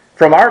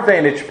 From our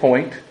vantage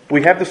point,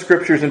 we have the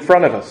Scriptures in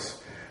front of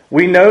us.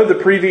 We know the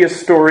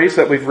previous stories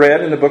that we've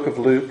read in the book of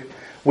Luke.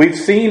 We've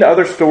seen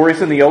other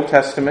stories in the Old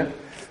Testament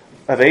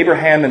of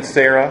Abraham and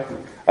Sarah,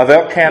 of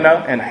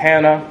Elkanah and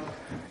Hannah,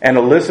 and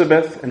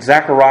Elizabeth and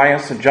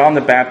Zacharias and John the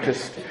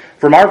Baptist.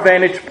 From our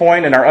vantage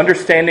point and our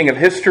understanding of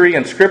history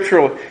and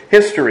scriptural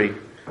history,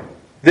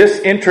 this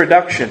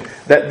introduction,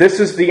 that this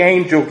is the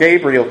angel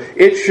Gabriel,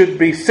 it should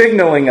be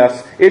signaling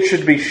us, it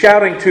should be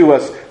shouting to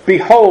us,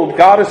 behold,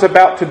 God is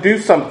about to do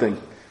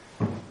something.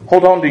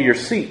 Hold on to your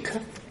seat.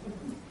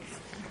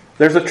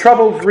 There's a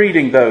troubled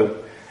greeting,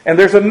 though, and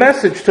there's a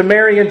message to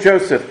Mary and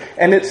Joseph,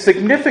 and it's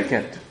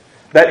significant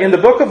that in the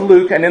book of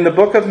Luke and in the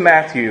book of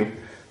Matthew,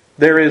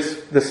 there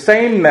is the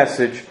same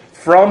message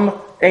from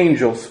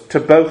angels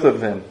to both of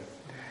them.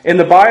 In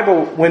the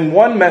Bible, when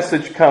one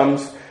message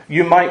comes,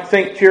 you might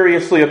think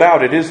curiously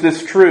about it. Is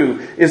this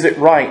true? Is it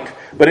right?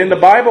 But in the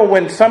Bible,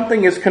 when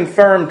something is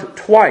confirmed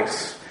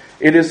twice,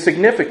 it is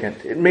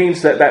significant. It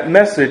means that that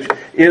message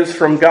is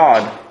from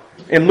God.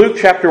 In Luke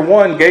chapter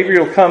 1,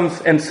 Gabriel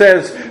comes and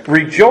says,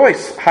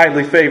 rejoice,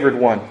 highly favored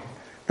one.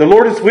 The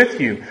Lord is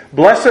with you.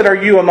 Blessed are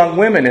you among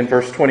women, in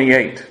verse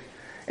 28.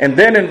 And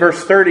then in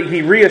verse 30,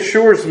 he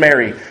reassures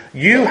Mary,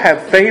 you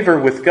have favor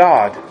with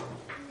God.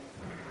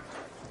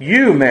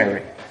 You,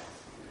 Mary.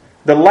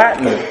 The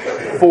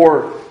Latin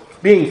for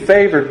being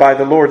favored by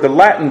the Lord, the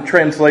Latin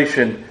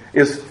translation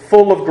is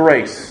full of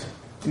grace.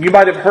 You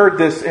might have heard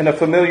this in a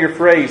familiar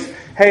phrase,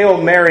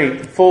 Hail Mary,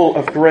 full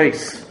of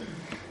grace.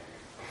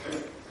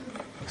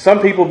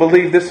 Some people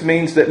believe this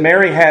means that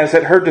Mary has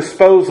at her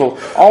disposal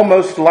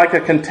almost like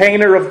a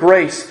container of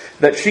grace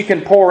that she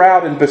can pour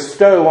out and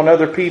bestow on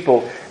other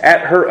people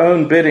at her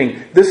own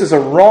bidding. This is a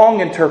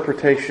wrong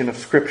interpretation of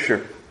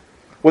Scripture.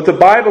 What the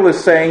Bible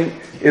is saying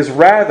is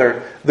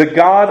rather, the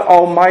God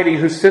Almighty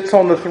who sits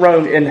on the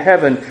throne in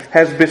heaven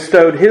has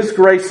bestowed His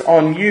grace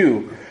on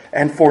you,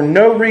 and for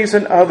no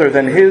reason other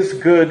than His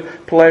good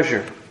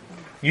pleasure.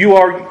 You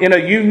are, in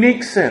a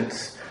unique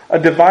sense, a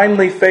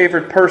divinely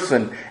favored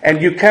person,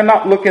 and you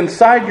cannot look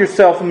inside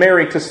yourself,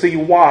 Mary, to see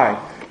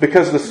why.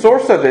 Because the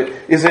source of it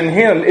is in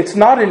Him, it's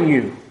not in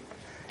you.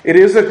 It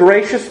is a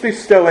gracious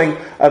bestowing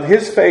of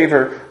His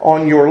favor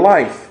on your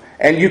life.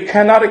 And you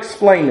cannot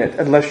explain it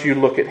unless you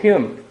look at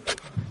Him.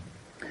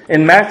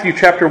 In Matthew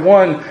chapter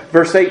 1,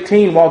 verse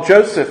 18, while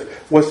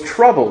Joseph was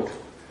troubled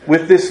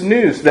with this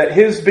news that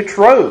his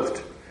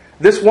betrothed,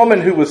 this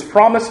woman who was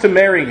promised to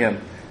marry him,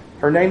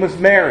 her name was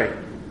Mary.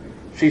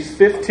 She's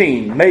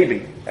 15,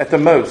 maybe, at the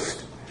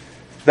most.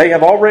 They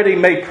have already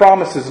made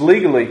promises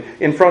legally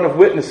in front of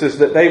witnesses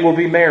that they will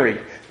be married.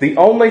 The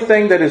only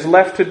thing that is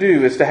left to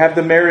do is to have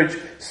the marriage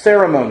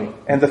ceremony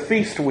and the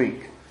feast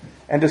week,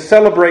 and to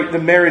celebrate the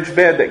marriage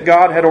bed that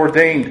God had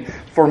ordained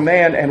for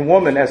man and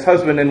woman as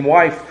husband and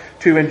wife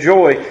to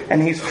enjoy.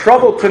 And he's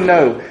troubled to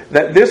know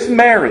that this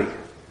Mary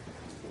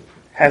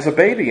has a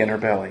baby in her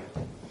belly.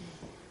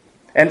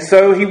 And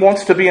so he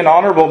wants to be an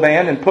honorable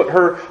man and put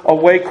her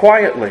away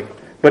quietly.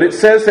 But it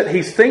says that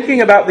he's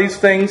thinking about these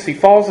things, he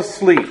falls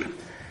asleep,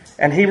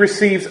 and he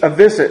receives a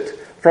visit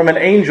from an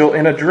angel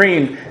in a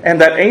dream.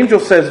 And that angel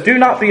says, do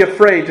not be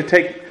afraid to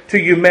take to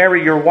you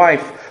Mary your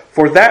wife,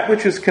 for that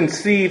which is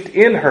conceived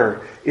in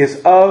her is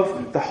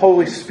of the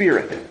Holy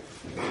Spirit.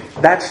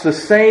 That's the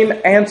same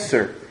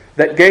answer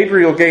that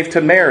Gabriel gave to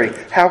Mary.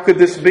 How could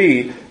this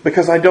be?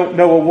 Because I don't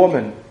know a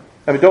woman.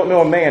 I don't know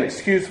a man,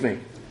 excuse me.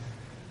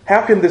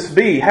 How can this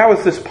be? How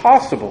is this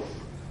possible?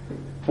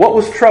 What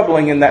was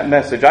troubling in that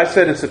message? I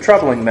said it's a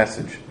troubling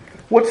message.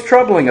 What's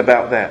troubling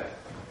about that?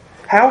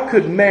 How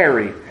could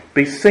Mary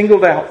be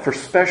singled out for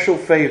special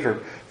favor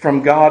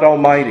from God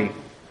Almighty?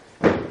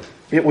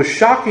 It was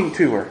shocking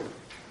to her.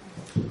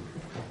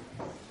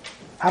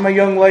 I'm a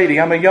young lady.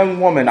 I'm a young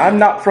woman. I'm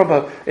not from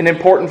an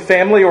important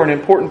family or an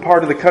important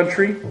part of the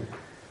country.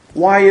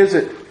 Why is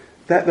it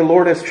that the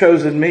Lord has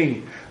chosen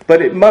me?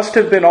 But it must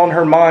have been on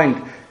her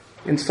mind.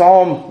 In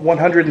Psalm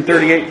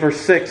 138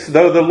 verse 6,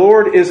 though the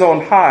Lord is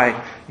on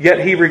high,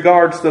 yet He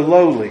regards the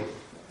lowly.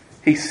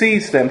 He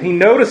sees them. He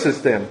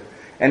notices them.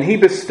 And He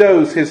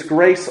bestows His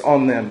grace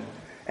on them.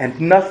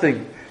 And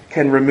nothing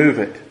can remove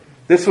it.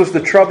 This was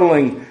the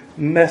troubling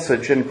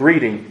message and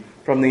greeting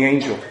from the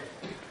angel.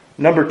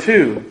 Number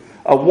 2.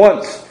 A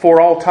once for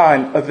all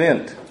time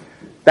event.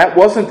 That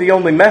wasn't the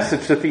only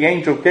message that the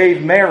angel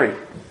gave Mary.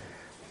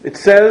 It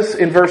says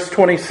in verse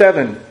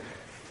 27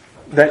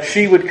 that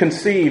she would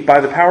conceive by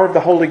the power of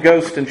the Holy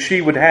Ghost and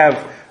she would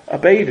have a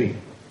baby.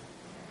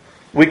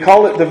 We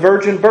call it the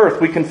virgin birth.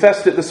 We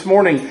confessed it this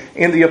morning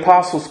in the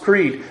Apostles'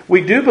 Creed.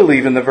 We do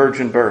believe in the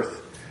virgin birth.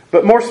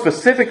 But more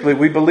specifically,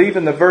 we believe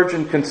in the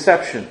virgin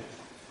conception.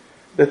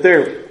 That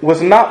there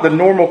was not the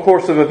normal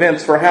course of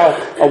events for how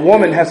a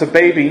woman has a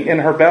baby in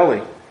her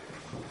belly.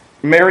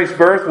 Mary's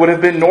birth would have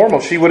been normal.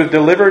 She would have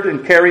delivered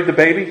and carried the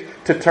baby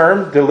to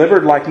term,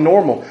 delivered like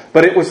normal.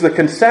 But it was the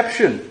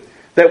conception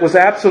that was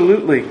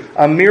absolutely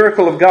a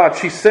miracle of God.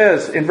 She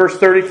says in verse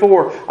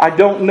 34, I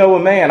don't know a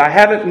man. I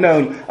haven't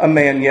known a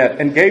man yet.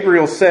 And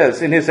Gabriel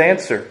says in his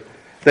answer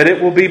that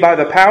it will be by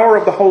the power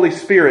of the Holy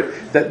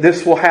Spirit that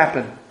this will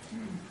happen.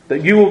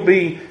 That you will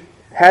be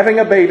having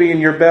a baby in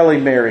your belly,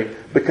 Mary,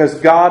 because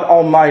God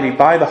Almighty,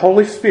 by the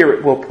Holy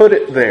Spirit, will put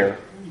it there.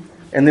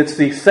 And it's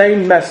the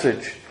same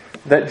message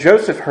that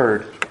Joseph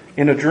heard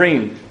in a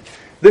dream.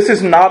 This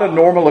is not a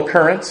normal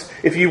occurrence.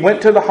 If you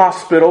went to the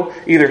hospital,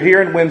 either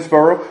here in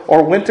Winsboro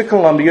or went to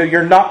Columbia,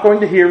 you're not going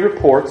to hear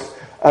reports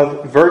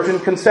of virgin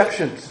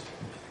conceptions.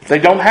 They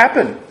don't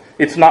happen.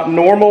 It's not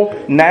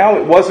normal now.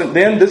 It wasn't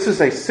then. This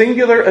is a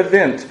singular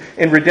event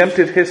in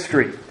redemptive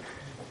history.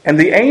 And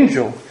the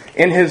angel,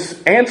 in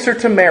his answer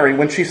to Mary,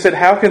 when she said,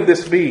 how can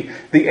this be?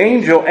 The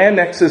angel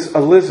annexes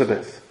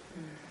Elizabeth.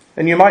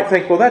 And you might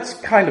think, well, that's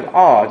kind of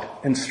odd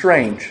and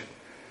strange.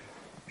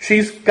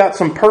 She's got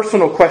some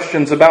personal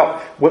questions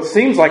about what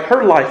seems like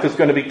her life is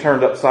going to be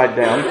turned upside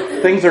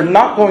down. Things are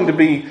not going to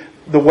be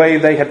the way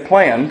they had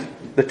planned.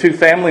 The two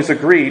families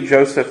agreed,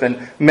 Joseph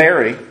and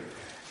Mary.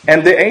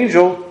 And the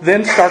angel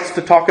then starts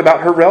to talk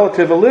about her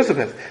relative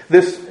Elizabeth.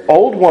 This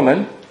old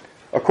woman,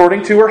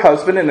 according to her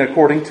husband and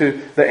according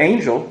to the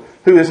angel,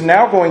 who is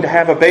now going to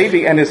have a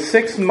baby and is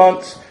 6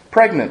 months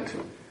pregnant.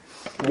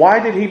 Why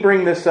did he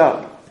bring this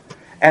up?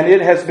 And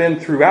it has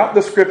been throughout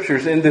the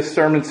scriptures in this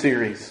sermon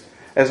series.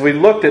 As we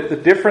looked at the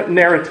different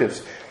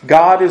narratives,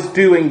 God is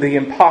doing the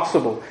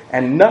impossible,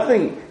 and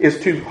nothing is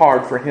too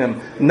hard for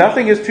Him.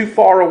 Nothing is too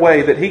far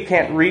away that He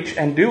can't reach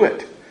and do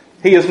it.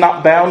 He is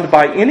not bound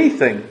by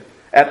anything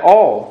at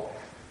all.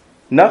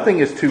 Nothing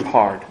is too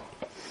hard.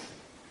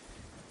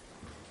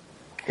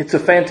 It's a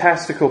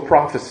fantastical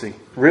prophecy,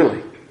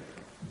 really.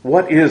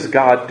 What is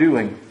God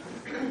doing?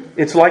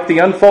 It's like the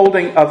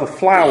unfolding of a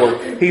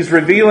flower. He's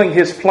revealing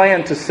His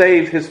plan to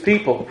save His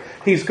people.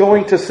 He's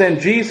going to send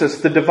Jesus,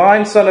 the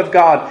divine Son of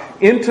God,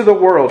 into the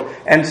world.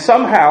 And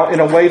somehow, in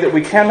a way that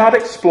we cannot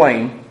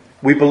explain,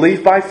 we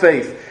believe by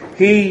faith,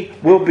 He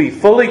will be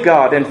fully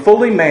God and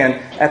fully man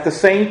at the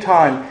same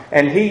time.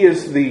 And He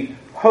is the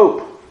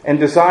hope and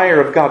desire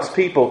of God's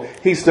people.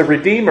 He's the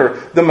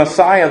Redeemer, the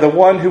Messiah, the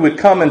one who would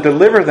come and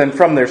deliver them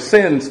from their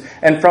sins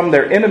and from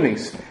their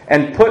enemies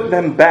and put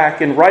them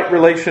back in right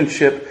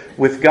relationship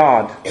with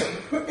God.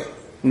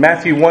 In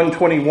Matthew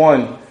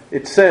 1:21,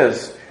 it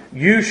says,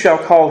 you shall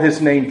call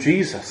His name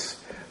Jesus,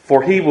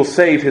 for He will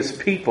save His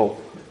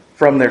people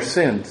from their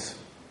sins.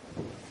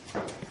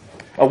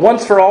 A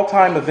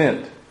once-for-all-time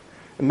event.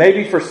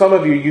 Maybe for some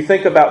of you, you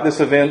think about this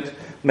event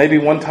maybe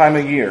one time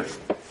a year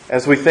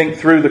as we think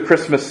through the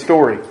Christmas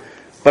story.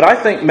 But I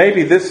think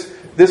maybe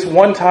this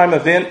one-time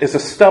event is a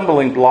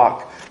stumbling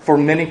block for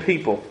many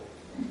people.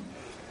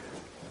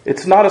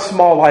 It's not a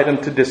small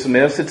item to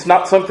dismiss. It's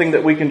not something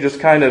that we can just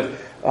kind of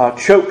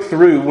choke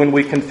through when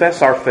we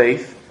confess our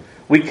faith.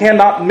 We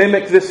cannot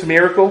mimic this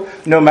miracle,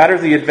 no matter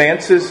the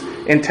advances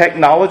in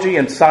technology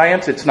and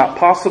science. It's not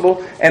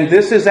possible. And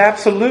this is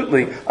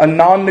absolutely a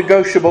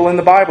non-negotiable in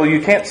the Bible.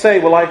 You can't say,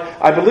 well,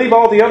 I believe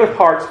all the other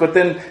parts, but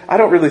then I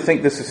don't really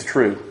think this is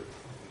true.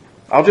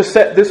 I'll just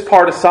set this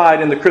part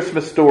aside in the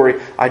Christmas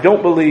story. I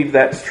don't believe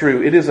that's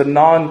true. It is a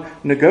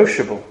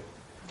non-negotiable.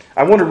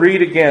 I want to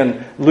read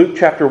again Luke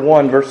chapter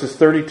 1, verses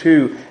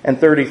 32 and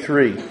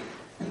 33.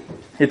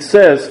 It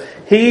says,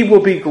 He will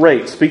be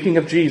great, speaking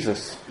of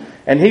Jesus,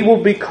 and He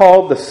will be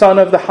called the Son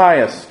of the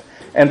Highest,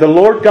 and the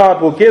Lord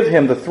God will give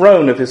Him the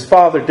throne of His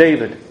father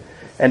David,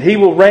 and He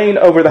will reign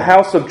over the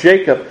house of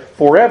Jacob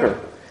forever,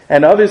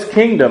 and of His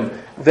kingdom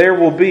there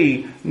will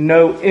be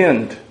no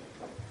end.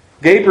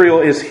 Gabriel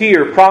is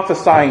here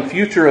prophesying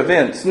future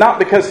events, not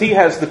because he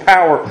has the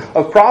power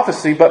of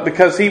prophecy, but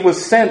because he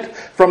was sent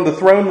from the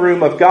throne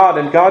room of God.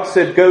 And God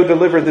said, go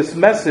deliver this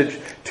message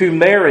to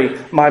Mary,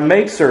 my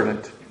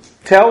maidservant.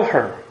 Tell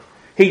her.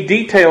 He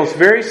details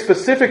very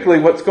specifically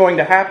what's going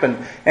to happen.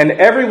 And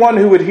everyone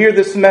who would hear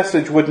this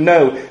message would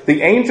know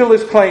the angel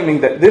is claiming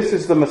that this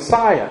is the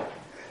Messiah,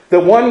 the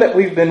one that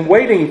we've been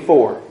waiting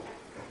for.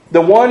 The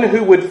one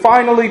who would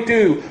finally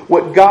do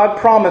what God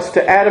promised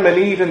to Adam and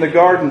Eve in the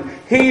garden.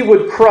 He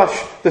would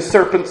crush the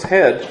serpent's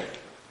head.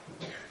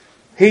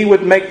 He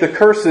would make the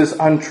curses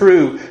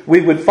untrue.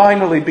 We would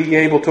finally be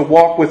able to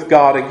walk with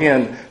God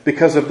again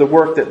because of the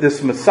work that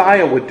this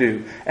Messiah would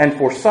do. And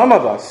for some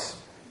of us,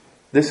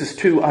 this is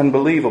too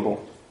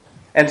unbelievable.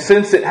 And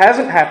since it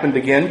hasn't happened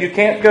again, you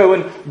can't go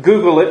and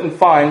Google it and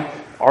find,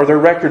 are there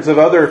records of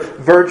other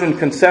virgin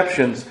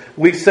conceptions?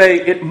 We say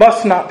it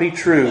must not be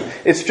true.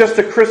 It's just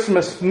a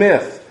Christmas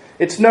myth.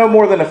 It's no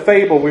more than a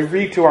fable we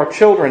read to our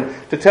children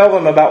to tell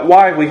them about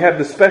why we have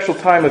this special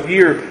time of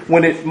year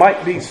when it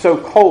might be so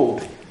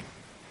cold.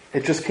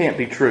 It just can't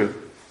be true.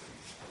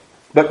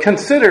 But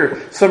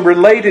consider some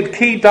related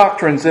key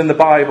doctrines in the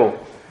Bible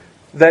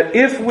that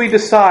if we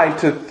decide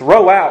to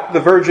throw out the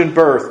virgin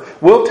birth,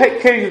 we'll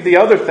take care of the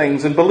other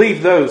things and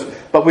believe those,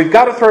 but we've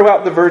got to throw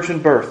out the virgin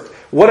birth.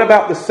 What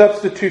about the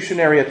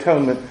substitutionary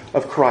atonement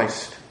of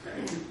Christ?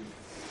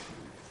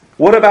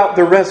 What about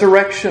the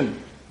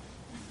resurrection?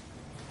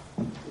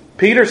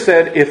 Peter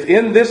said, if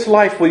in this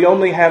life we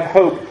only have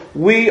hope,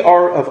 we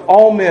are of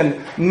all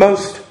men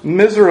most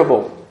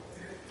miserable.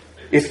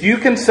 If you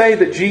can say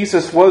that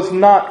Jesus was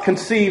not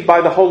conceived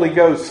by the Holy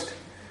Ghost,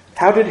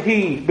 how did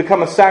He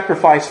become a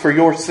sacrifice for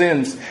your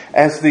sins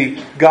as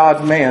the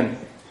God-man?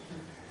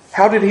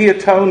 How did He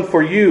atone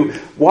for you?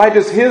 Why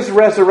does His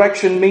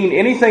resurrection mean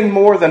anything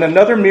more than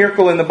another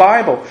miracle in the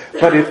Bible?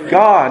 But if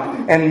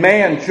God and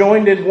man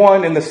joined in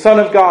one in the Son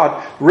of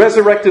God,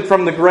 resurrected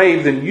from the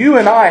grave, then you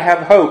and I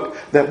have hope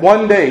that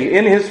one day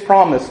in His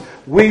promise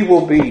we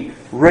will be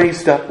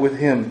raised up with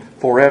Him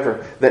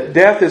forever. That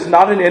death is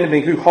not an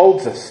enemy who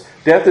holds us.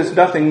 Death is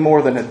nothing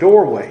more than a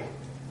doorway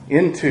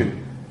into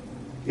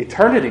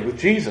eternity with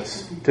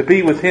Jesus, to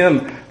be with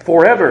Him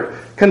forever.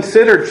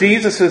 Consider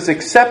Jesus'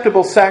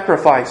 acceptable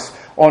sacrifice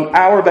on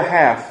our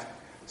behalf,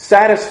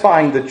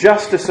 satisfying the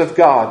justice of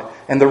God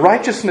and the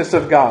righteousness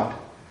of God.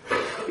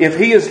 If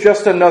He is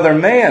just another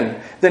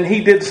man, then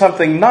He did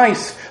something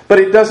nice, but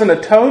it doesn't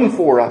atone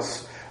for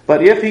us.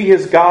 But if He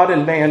is God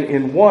and man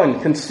in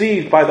one,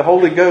 conceived by the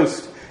Holy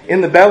Ghost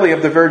in the belly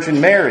of the Virgin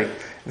Mary,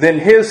 then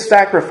His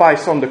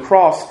sacrifice on the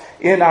cross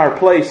in our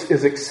place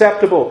is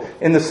acceptable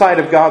in the sight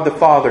of God the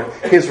Father.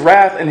 His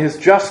wrath and His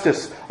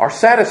justice are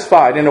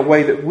satisfied in a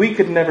way that we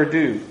could never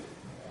do.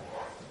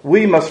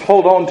 We must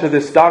hold on to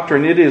this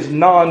doctrine. It is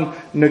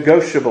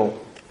non-negotiable.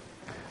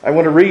 I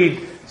want to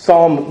read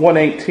Psalm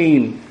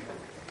 118,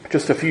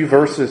 just a few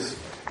verses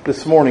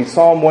this morning.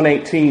 Psalm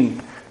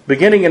 118,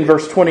 beginning in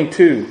verse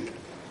 22.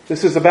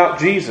 This is about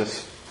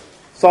Jesus.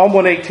 Psalm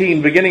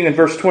 118, beginning in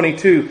verse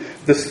 22.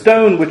 The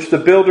stone which the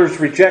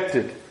builders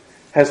rejected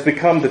has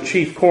become the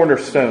chief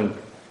cornerstone.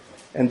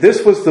 And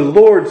this was the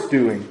Lord's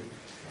doing,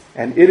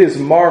 and it is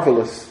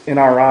marvelous in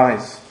our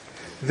eyes.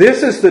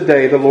 This is the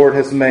day the Lord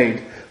has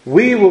made.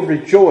 We will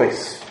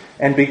rejoice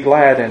and be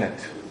glad in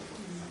it.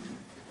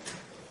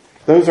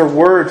 Those are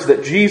words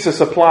that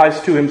Jesus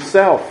applies to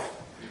Himself.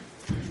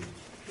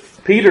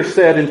 Peter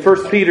said in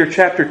 1 Peter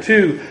chapter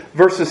 2,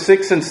 verses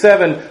 6 and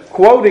 7,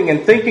 quoting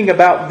and thinking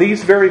about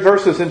these very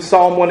verses in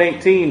Psalm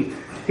 118,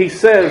 he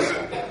says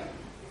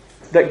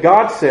that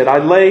God said, I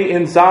lay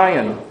in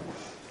Zion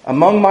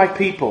among my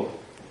people,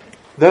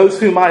 those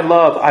whom I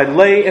love, I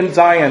lay in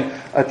Zion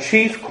a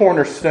chief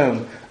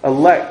cornerstone,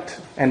 elect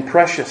and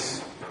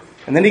precious.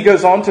 And then he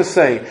goes on to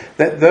say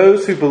that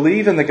those who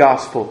believe in the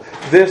gospel,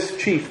 this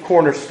chief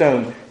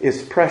cornerstone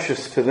is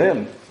precious to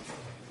them.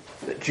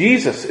 That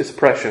Jesus is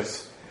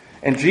precious.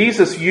 And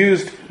Jesus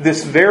used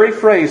this very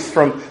phrase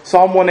from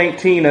Psalm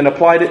 118 and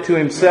applied it to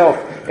Himself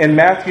in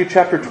Matthew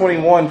chapter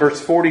 21, verse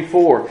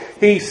 44.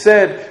 He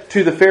said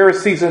to the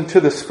Pharisees and to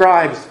the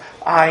scribes,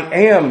 I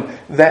am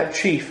that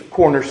chief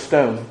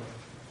cornerstone,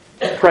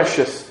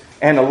 precious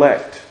and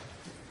elect.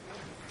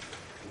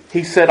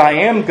 He said, I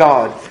am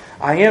God.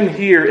 I am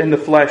here in the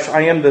flesh.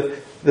 I am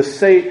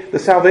the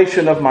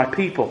salvation of my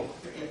people.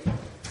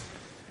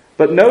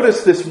 But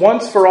notice this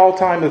once for all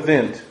time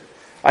event.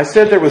 I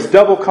said there was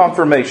double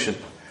confirmation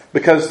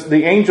because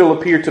the angel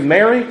appeared to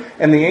Mary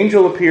and the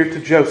angel appeared to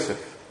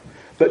Joseph.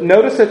 But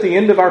notice at the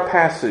end of our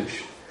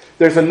passage,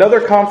 there's another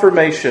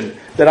confirmation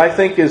that I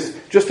think is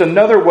just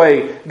another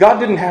way. God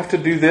didn't have to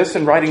do this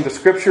in writing the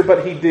Scripture,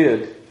 but He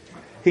did.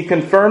 He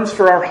confirms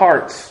for our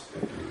hearts.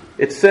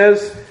 It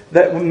says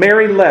that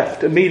Mary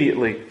left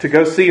immediately to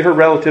go see her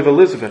relative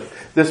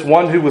Elizabeth, this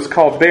one who was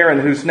called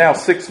barren, who's now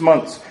 6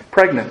 months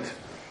pregnant.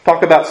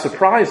 Talk about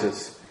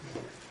surprises.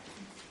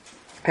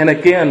 And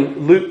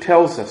again, Luke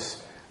tells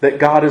us that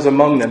God is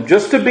among them.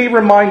 Just to be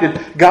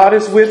reminded, God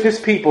is with His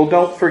people.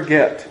 Don't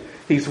forget.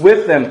 He's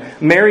with them.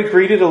 Mary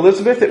greeted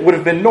Elizabeth. It would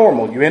have been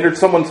normal. You entered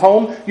someone's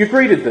home, you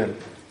greeted them.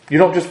 You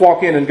don't just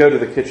walk in and go to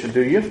the kitchen,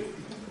 do you?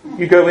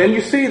 You go in, you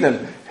see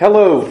them.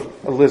 Hello,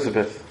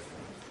 Elizabeth.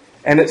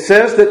 And it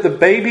says that the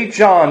baby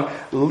John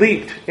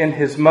leaped in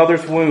his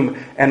mother's womb,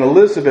 and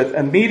Elizabeth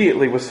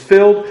immediately was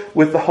filled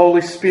with the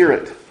Holy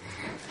Spirit.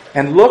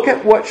 And look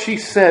at what she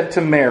said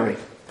to Mary.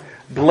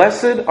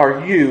 Blessed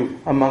are you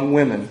among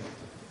women.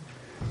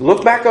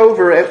 Look back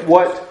over at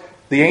what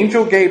the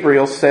angel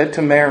Gabriel said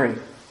to Mary.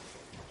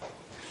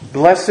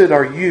 Blessed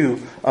are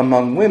you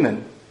among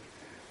women.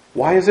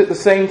 Why is it the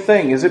same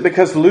thing? Is it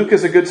because Luke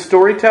is a good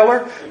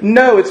storyteller?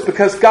 No, it's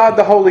because God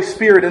the Holy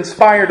Spirit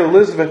inspired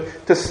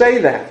Elizabeth to say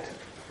that.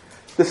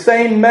 The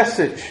same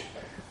message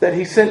that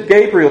He sent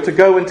Gabriel to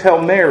go and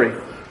tell Mary.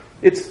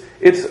 It's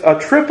a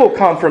triple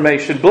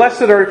confirmation.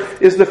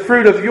 Blessed is the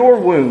fruit of your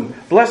womb.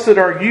 Blessed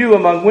are you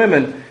among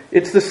women.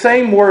 It's the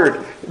same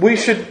word. We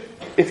should,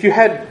 if you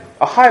had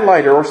a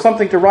highlighter or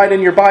something to write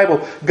in your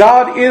Bible,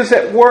 God is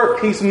at work.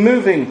 He's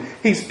moving.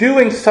 He's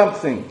doing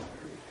something.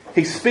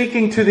 He's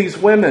speaking to these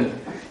women.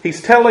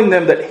 He's telling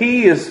them that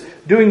He is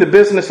doing the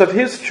business of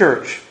His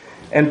church.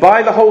 And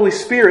by the Holy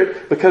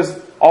Spirit, because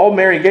all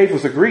Mary gave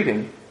was a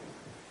greeting.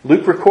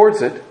 Luke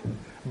records it.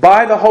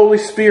 By the Holy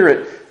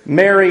Spirit,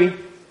 Mary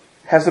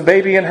has a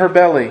baby in her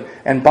belly.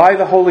 And by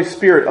the Holy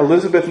Spirit,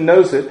 Elizabeth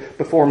knows it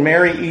before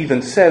Mary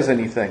even says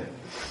anything.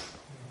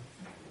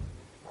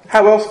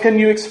 How else can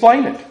you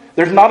explain it?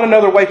 There's not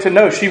another way to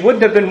know. She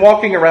wouldn't have been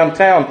walking around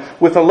town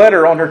with a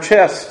letter on her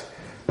chest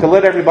to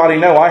let everybody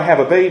know, I have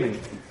a baby.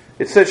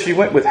 It says she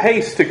went with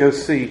haste to go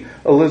see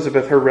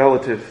Elizabeth, her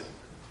relative.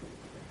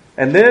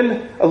 And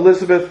then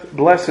Elizabeth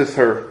blesses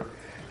her.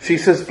 She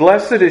says,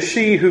 blessed is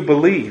she who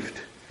believed,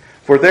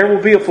 for there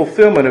will be a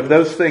fulfillment of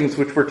those things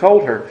which were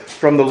told her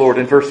from the Lord.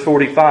 In verse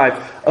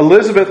 45,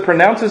 Elizabeth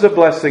pronounces a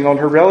blessing on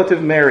her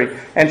relative Mary,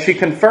 and she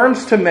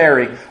confirms to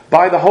Mary,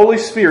 by the Holy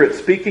Spirit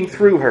speaking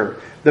through her,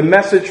 the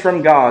message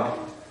from God.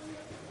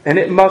 And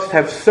it must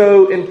have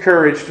so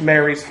encouraged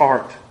Mary's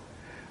heart.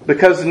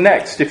 Because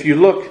next, if you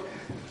look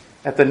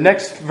at the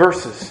next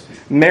verses,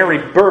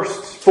 Mary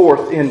bursts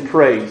forth in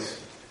praise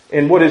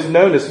in what is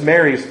known as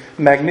Mary's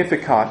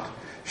Magnificat.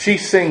 She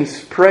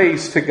sings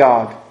praise to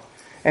God.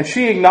 And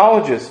she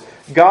acknowledges,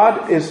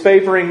 God is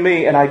favoring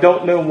me and I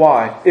don't know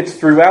why. It's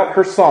throughout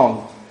her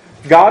song.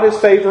 God is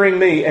favoring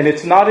me and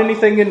it's not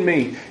anything in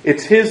me.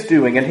 It's His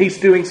doing. And He's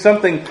doing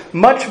something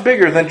much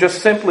bigger than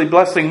just simply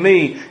blessing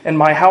me and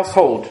my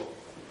household.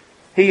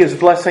 He is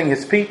blessing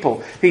His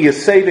people. He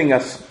is saving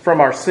us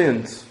from our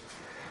sins.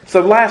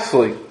 So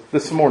lastly,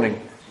 this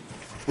morning,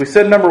 we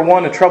said number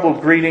 1, a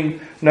troubled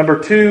greeting. Number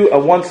 2, a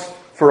once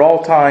for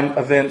all time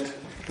event,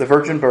 the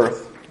virgin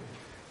birth.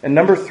 And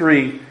number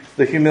 3,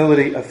 the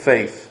humility of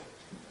faith.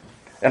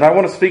 And I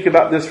want to speak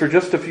about this for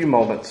just a few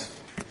moments.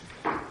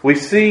 We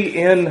see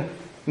in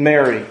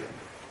Mary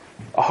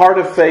a heart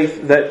of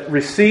faith that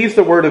receives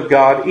the Word of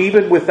God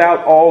even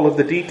without all of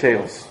the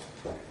details.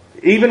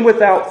 Even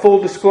without full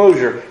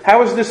disclosure.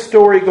 How is this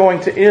story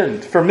going to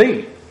end for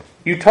me?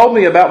 You told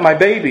me about my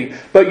baby,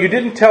 but you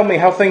didn't tell me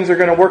how things are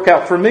going to work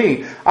out for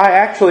me. I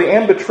actually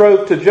am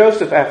betrothed to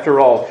Joseph after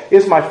all.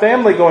 Is my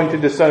family going to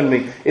disown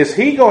me? Is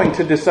he going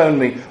to disown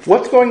me?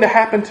 What's going to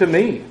happen to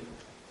me?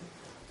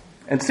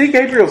 And see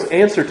Gabriel's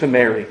answer to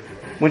Mary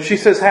when she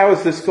says, how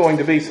is this going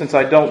to be since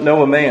I don't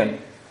know a man?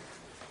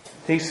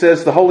 He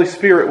says, the Holy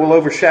Spirit will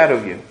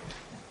overshadow you.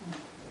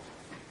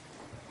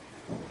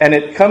 And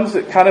it comes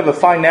at kind of a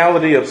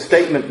finality of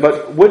statement,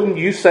 but wouldn't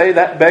you say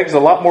that begs a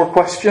lot more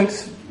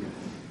questions?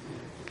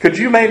 Could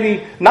you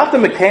maybe, not the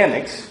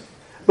mechanics,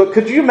 but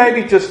could you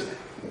maybe just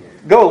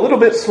go a little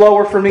bit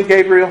slower for me,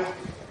 Gabriel?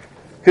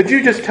 Could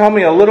you just tell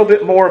me a little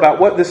bit more about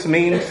what this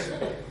means?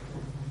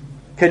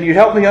 Can you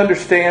help me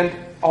understand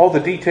all the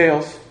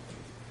details?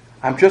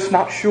 I'm just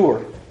not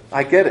sure.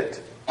 I get it.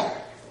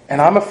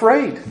 And I'm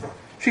afraid.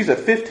 She's a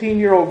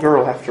 15-year-old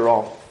girl after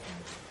all.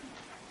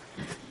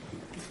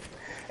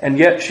 And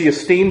yet she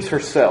esteems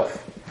herself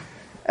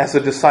as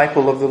a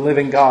disciple of the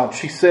living God.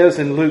 She says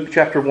in Luke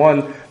chapter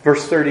 1,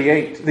 verse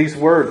 38, these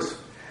words,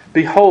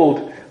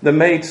 behold, the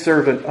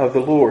maidservant of the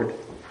Lord.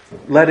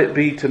 Let it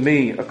be to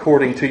me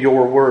according to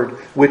your word,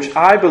 which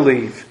I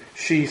believe.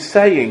 She's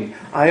saying,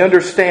 I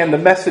understand the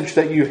message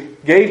that you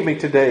gave me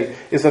today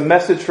is a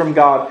message from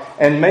God,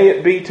 and may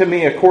it be to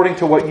me according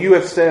to what you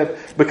have said,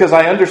 because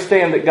I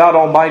understand that God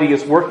Almighty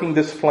is working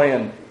this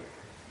plan.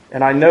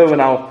 And I know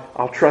and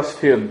I'll trust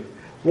Him.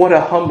 What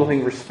a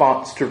humbling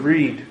response to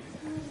read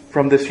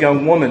from this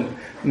young woman.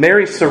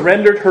 Mary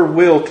surrendered her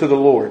will to the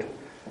Lord.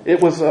 It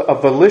was a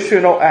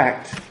volitional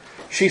act.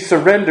 She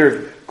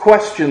surrendered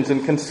questions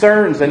and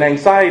concerns and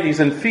anxieties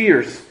and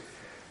fears.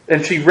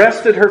 And she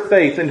rested her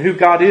faith in who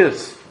God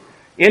is,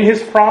 in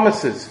His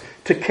promises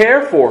to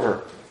care for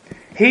her.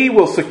 He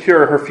will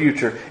secure her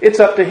future. It's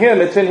up to Him.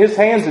 It's in His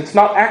hands. It's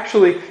not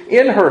actually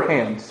in her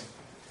hands.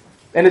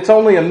 And it's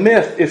only a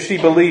myth if she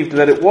believed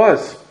that it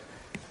was.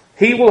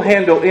 He will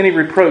handle any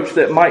reproach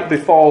that might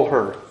befall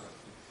her.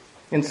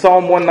 In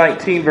Psalm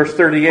 119, verse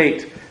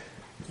 38,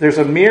 there's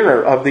a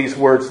mirror of these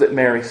words that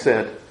Mary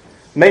said.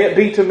 May it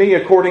be to me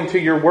according to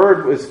your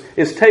word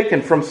is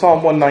taken from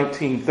Psalm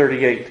 119,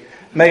 38.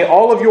 May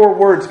all of your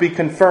words be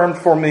confirmed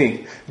for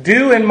me.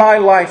 Do in my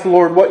life,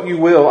 Lord, what you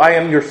will. I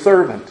am your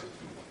servant.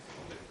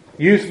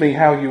 Use me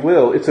how you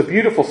will. It's a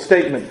beautiful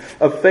statement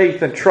of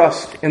faith and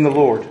trust in the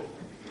Lord.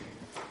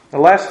 The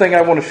last thing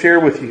I want to share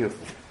with you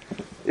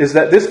is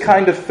that this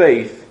kind of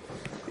faith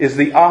is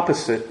the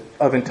opposite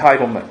of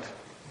entitlement.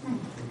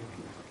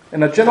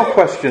 And a gentle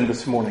question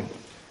this morning.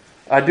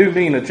 I do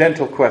mean a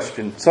gentle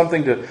question.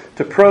 Something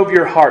to probe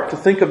your heart, to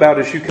think about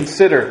as you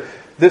consider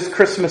this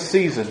Christmas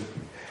season.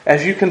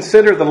 As you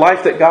consider the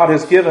life that God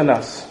has given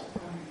us.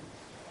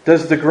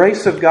 Does the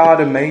grace of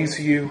God amaze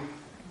you?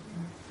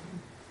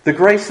 The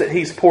grace that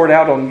He's poured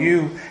out on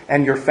you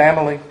and your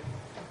family.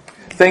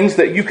 Things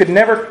that you could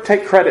never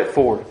take credit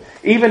for.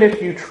 Even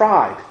if you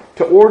tried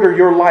to order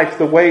your life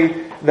the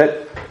way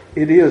that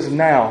it is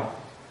now.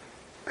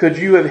 Could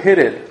you have hit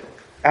it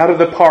out of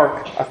the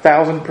park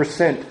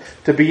 1,000%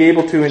 to be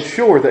able to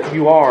ensure that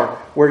you are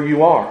where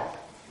you are?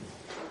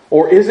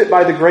 Or is it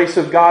by the grace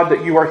of God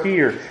that you are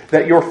here,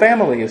 that your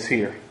family is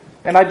here?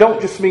 And I don't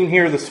just mean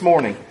here this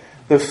morning,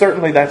 though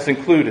certainly that's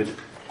included.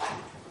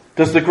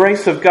 Does the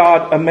grace of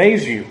God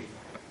amaze you?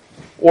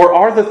 Or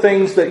are the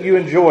things that you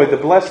enjoy, the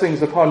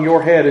blessings upon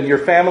your head and your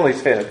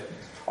family's head,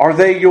 are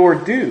they your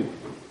due?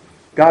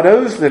 God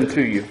owes them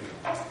to you.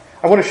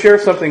 I want to share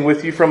something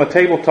with you from a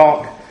table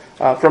talk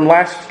from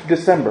last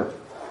December,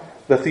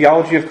 The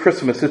Theology of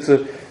Christmas. It's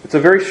a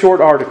very short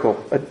article,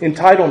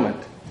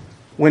 Entitlement,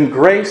 When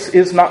Grace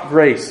is Not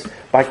Grace,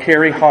 by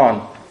Carrie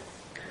Hahn.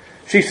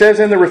 She says,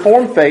 in the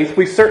Reformed faith,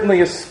 we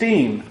certainly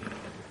esteem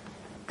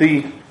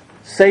the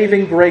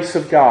saving grace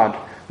of God.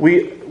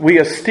 We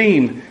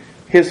esteem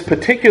His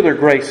particular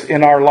grace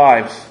in our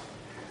lives,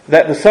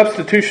 that the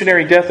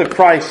substitutionary death of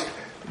Christ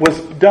was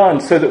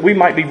done so that we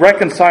might be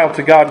reconciled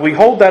to God. We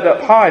hold that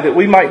up high, that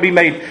we might be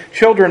made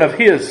children of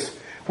His.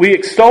 We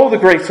extol the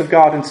grace of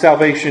God in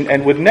salvation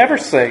and would never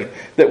say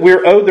that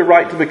we're owed the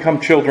right to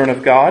become children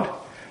of God,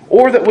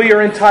 or that we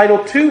are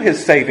entitled to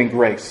His saving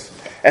grace,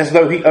 as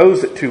though He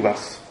owes it to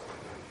us.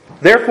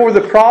 Therefore, the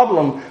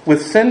problem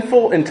with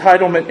sinful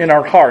entitlement in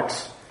our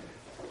hearts,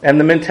 and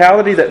the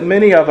mentality that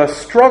many of us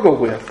struggle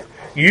with,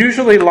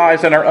 usually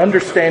lies in our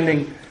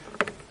understanding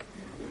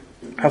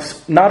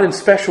of, not in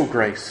special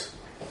grace,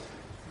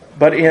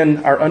 but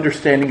in our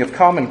understanding of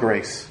common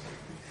grace.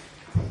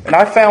 And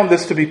I found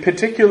this to be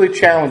particularly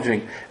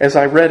challenging as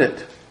I read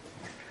it.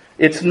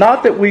 It's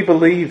not that we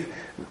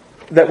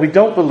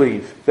don't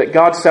believe that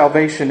God's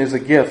salvation is a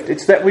gift.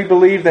 It's that we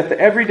believe that the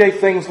everyday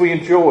things we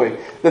enjoy,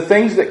 the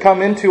things that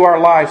come into our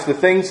lives, the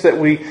things that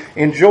we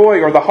enjoy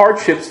or the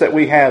hardships that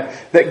we have,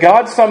 that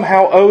God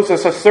somehow owes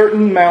us a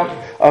certain amount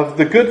of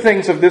the good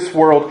things of this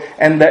world,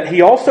 and that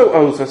He also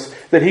owes us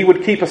that He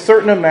would keep a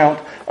certain amount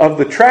of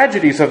the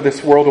tragedies of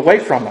this world away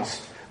from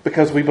us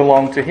because we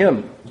belong to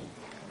Him.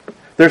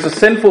 There's a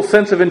sinful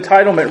sense of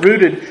entitlement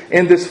rooted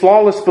in this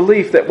flawless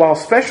belief that while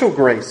special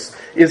grace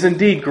is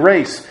indeed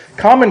grace,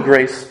 common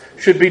grace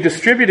should be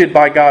distributed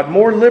by God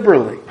more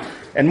liberally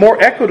and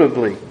more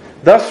equitably,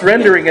 thus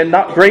rendering it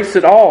not grace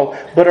at all,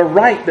 but a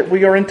right that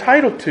we are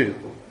entitled to.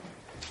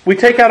 We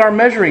take out our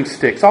measuring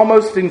sticks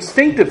almost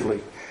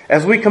instinctively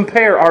as we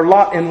compare our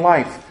lot in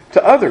life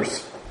to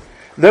others.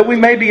 Though we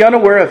may be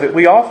unaware of it,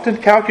 we often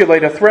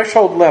calculate a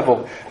threshold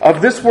level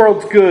of this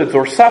world's goods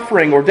or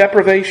suffering or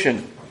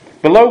deprivation,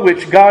 below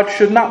which God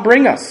should not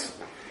bring us.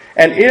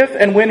 And if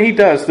and when He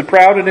does, the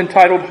proud and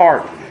entitled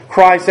heart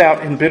cries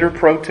out in bitter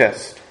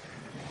protest.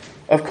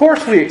 Of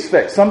course we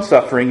expect some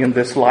suffering in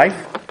this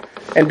life,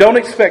 and don't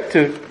expect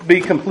to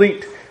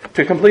complete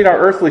our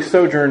earthly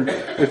sojourn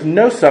with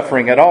no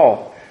suffering at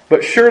all.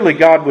 But surely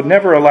God would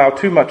never allow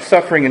too much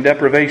suffering and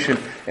deprivation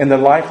in the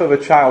life of a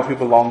child who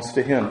belongs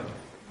to Him.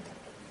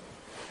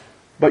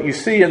 But you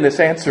see in this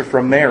answer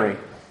from Mary,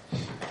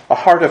 a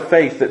heart of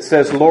faith that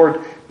says,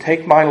 Lord,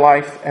 take my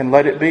life and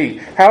let it be.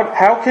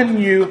 How can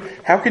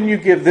you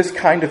give this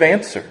kind of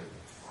answer?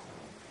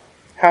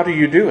 How do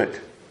you do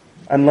it?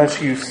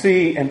 Unless you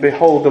see and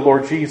behold the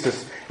Lord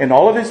Jesus in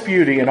all of His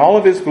beauty and all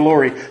of His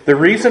glory. The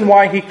reason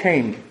why He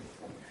came.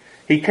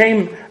 He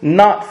came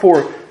not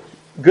for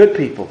good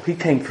people. He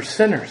came for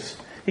sinners.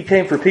 He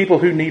came for people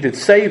who needed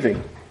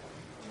saving.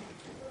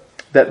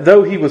 That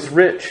though He was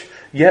rich,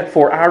 yet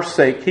for our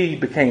sake He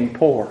became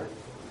poor.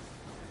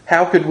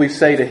 How could we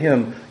say to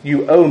Him,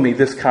 you owe me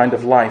this kind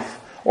of life,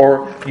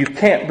 or you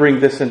can't bring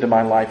this into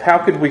my life? How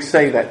could we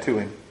say that to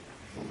Him,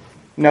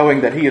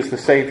 knowing that He is the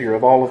Savior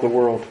of all of the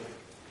world?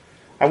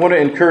 I want to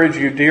encourage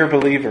you, dear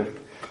believer,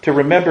 to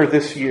remember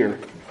this year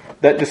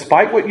that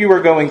despite what you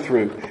are going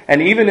through,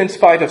 and even in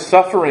spite of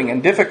suffering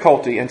and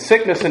difficulty and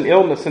sickness and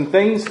illness and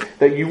things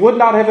that you would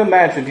not have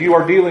imagined you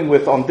are dealing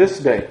with on this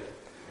day,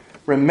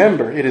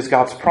 remember it is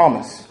God's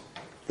promise.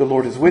 The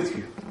Lord is with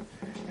you,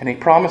 and He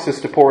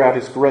promises to pour out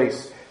His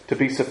grace to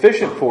be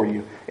sufficient for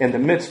you in the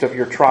midst of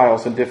your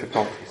trials and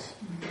difficulties.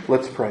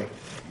 Let's pray.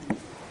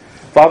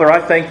 Father, I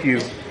thank You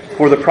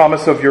for the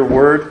promise of Your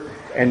word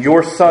and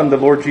Your Son, the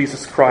Lord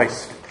Jesus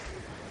Christ.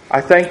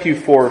 I thank You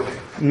for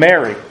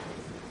Mary,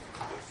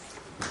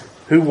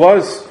 who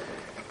was,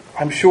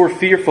 I'm sure,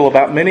 fearful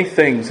about many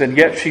things, and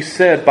yet she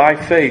said, by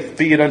faith,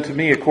 be it unto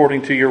me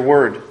according to Your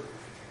word.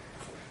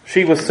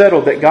 She was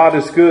settled that God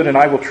is good and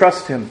I will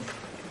trust Him.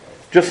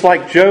 Just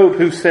like Job,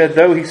 who said,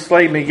 though He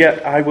slay me,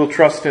 yet I will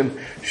trust Him.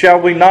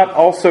 Shall we not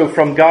also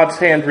from God's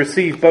hand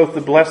receive both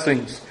the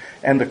blessings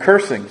and the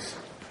cursings?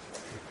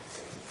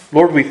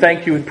 Lord, we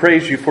thank You and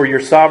praise You for Your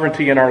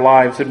sovereignty in our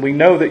lives, and we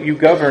know that You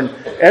govern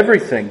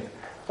everything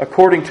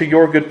according to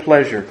Your good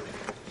pleasure,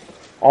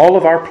 all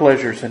of our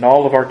pleasures and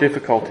all of our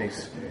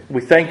difficulties.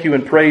 We thank You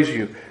and praise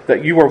You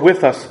that You are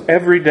with us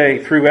every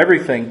day through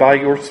everything by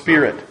Your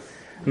Spirit.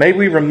 May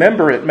we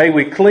remember it. May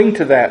we cling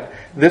to that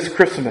this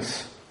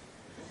Christmas.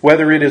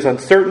 Whether it is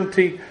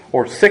uncertainty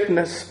or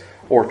sickness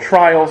or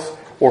trials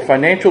or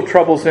financial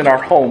troubles in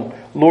our home,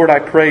 Lord, I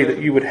pray that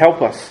You would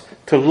help us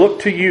to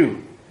look to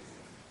You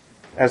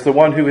as the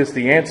one who is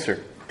the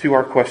answer to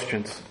our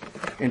questions.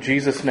 In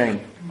Jesus' name,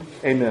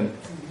 amen.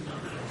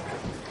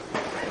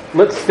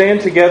 Let's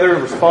stand together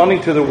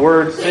responding to the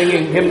word,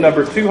 singing hymn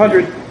number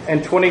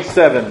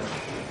 227.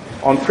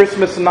 On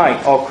Christmas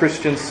night, all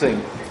Christians sing.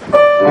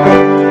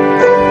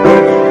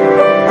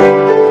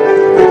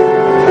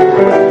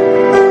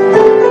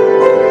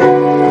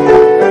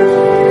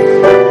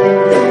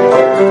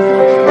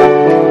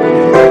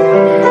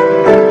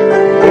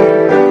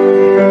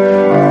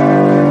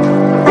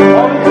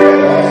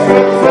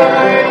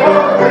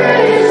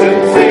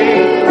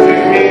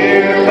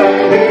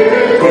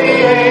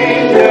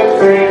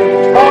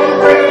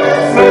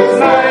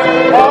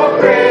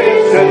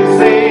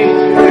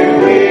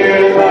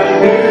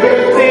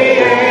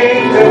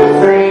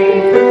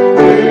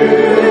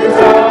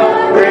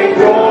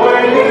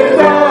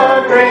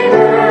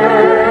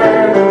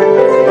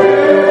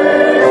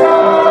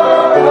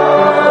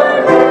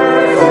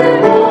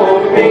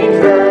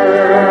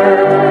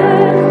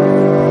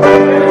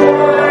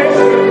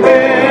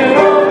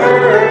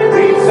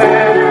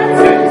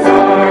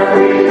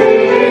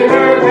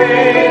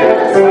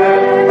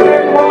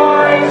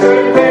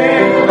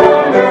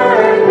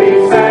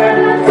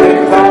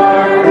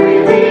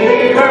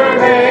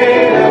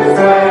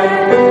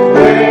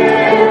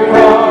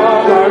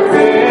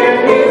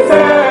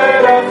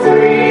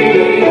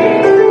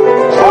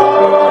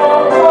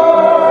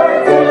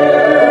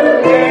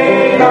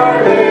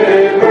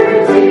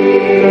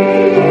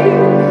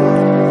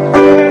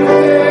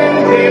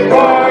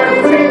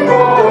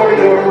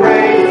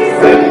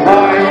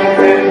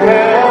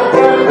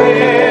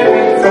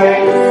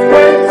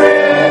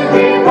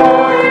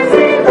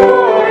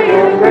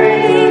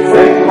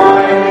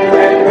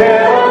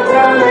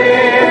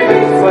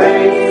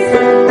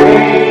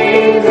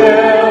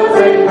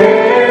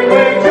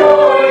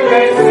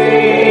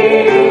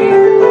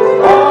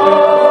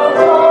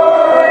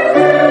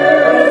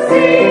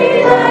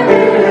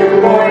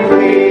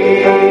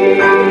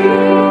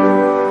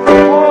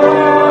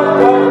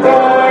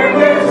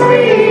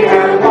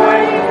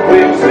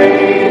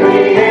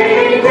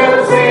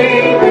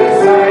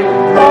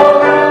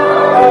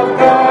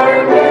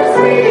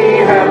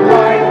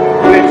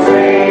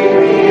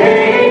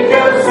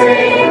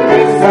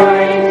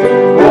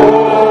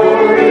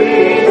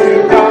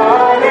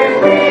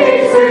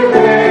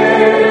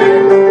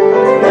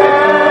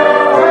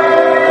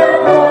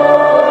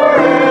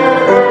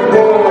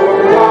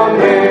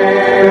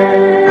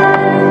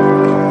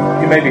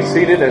 be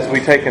seated as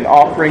we take an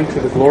offering to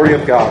the glory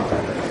of God.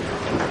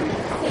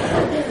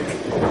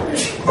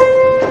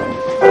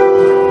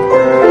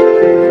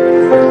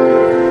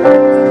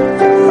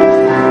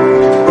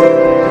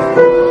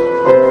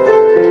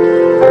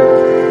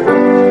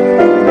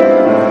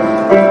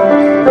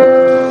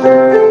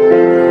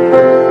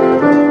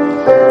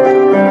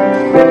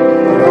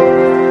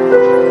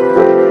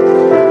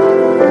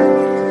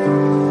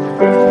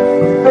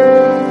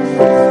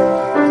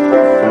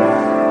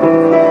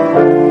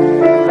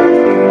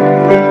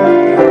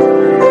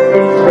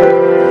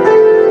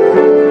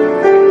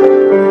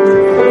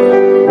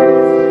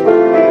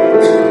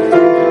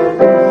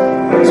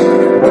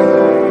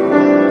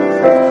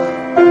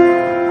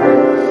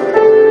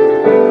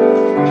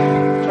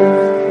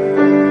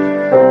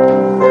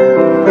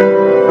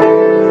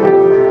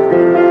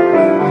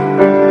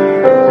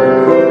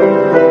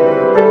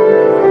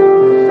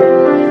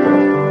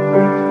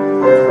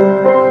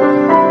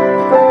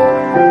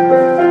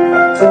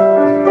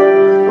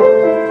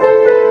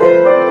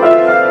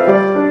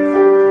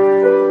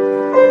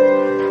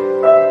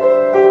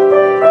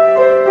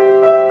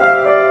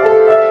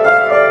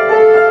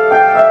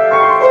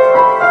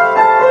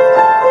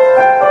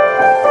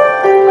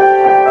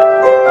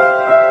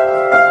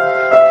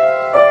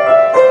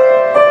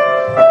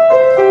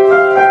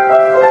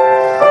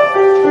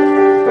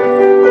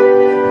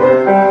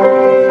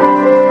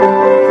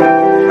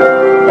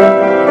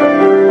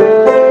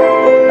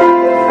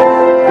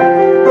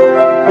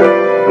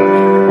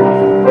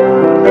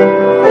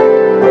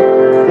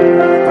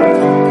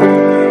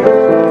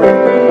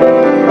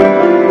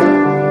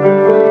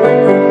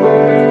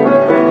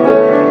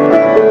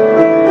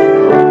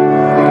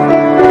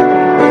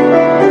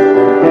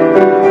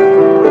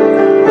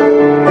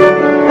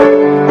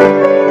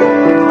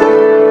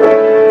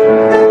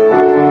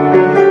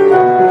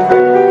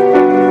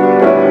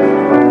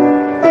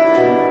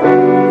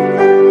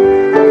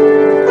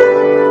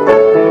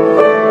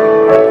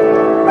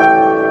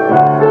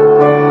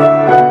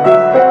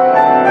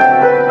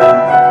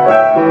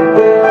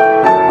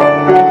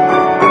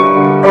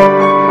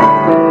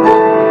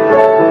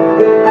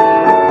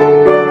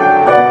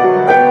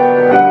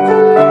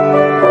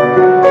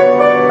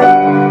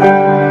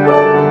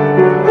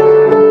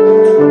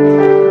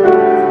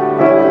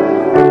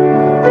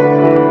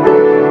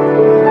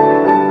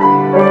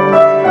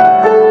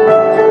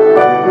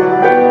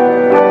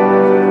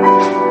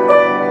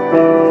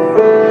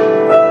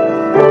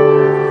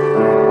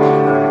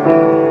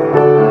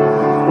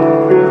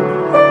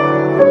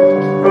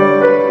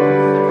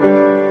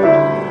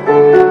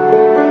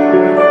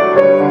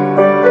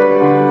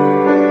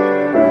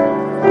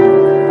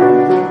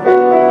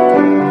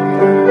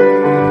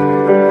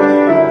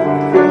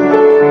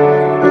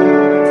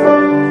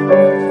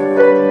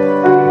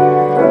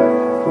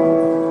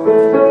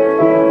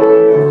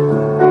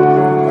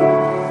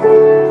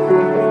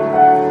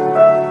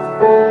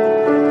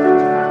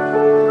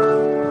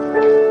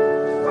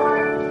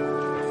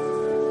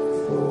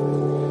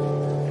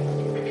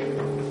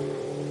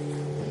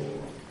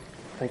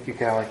 Thank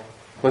you, Callie.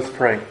 Let's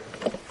pray.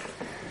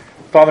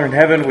 Father in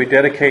heaven, we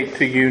dedicate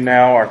to you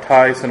now our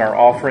tithes and our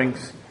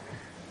offerings,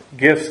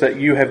 gifts that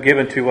you have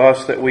given to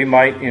us that we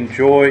might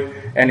enjoy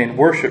and in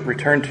worship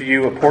return to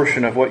you a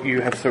portion of what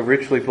you have so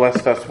richly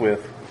blessed us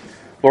with.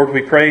 Lord,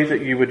 we pray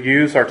that you would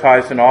use our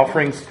tithes and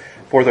offerings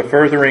for the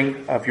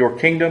furthering of your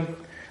kingdom,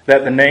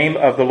 that the name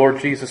of the Lord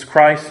Jesus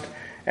Christ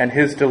and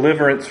his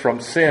deliverance from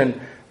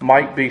sin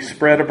might be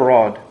spread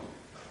abroad.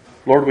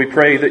 Lord, we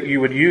pray that you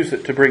would use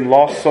it to bring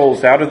lost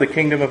souls out of the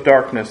kingdom of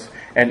darkness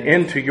and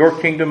into your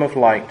kingdom of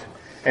light.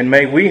 And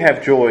may we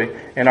have joy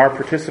in our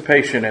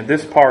participation in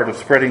this part of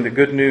spreading the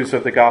good news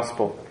of the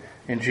gospel.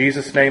 In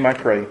Jesus' name I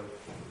pray.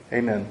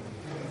 Amen.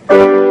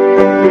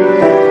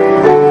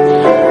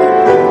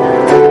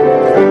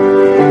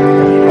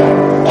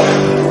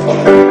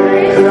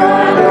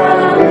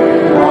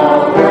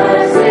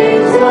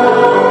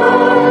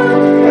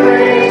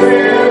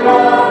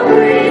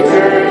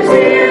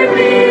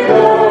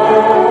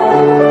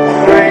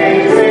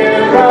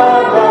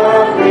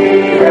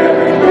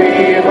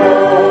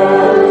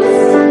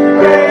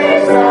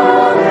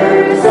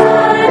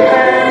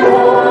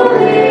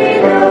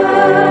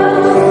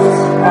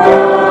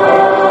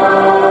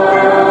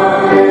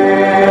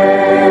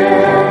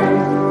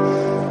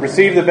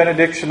 Receive the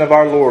benediction of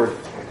our Lord.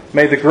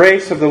 May the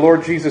grace of the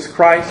Lord Jesus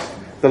Christ,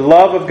 the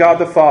love of God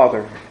the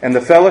Father, and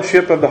the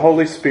fellowship of the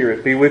Holy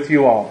Spirit be with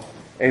you all.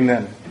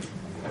 Amen.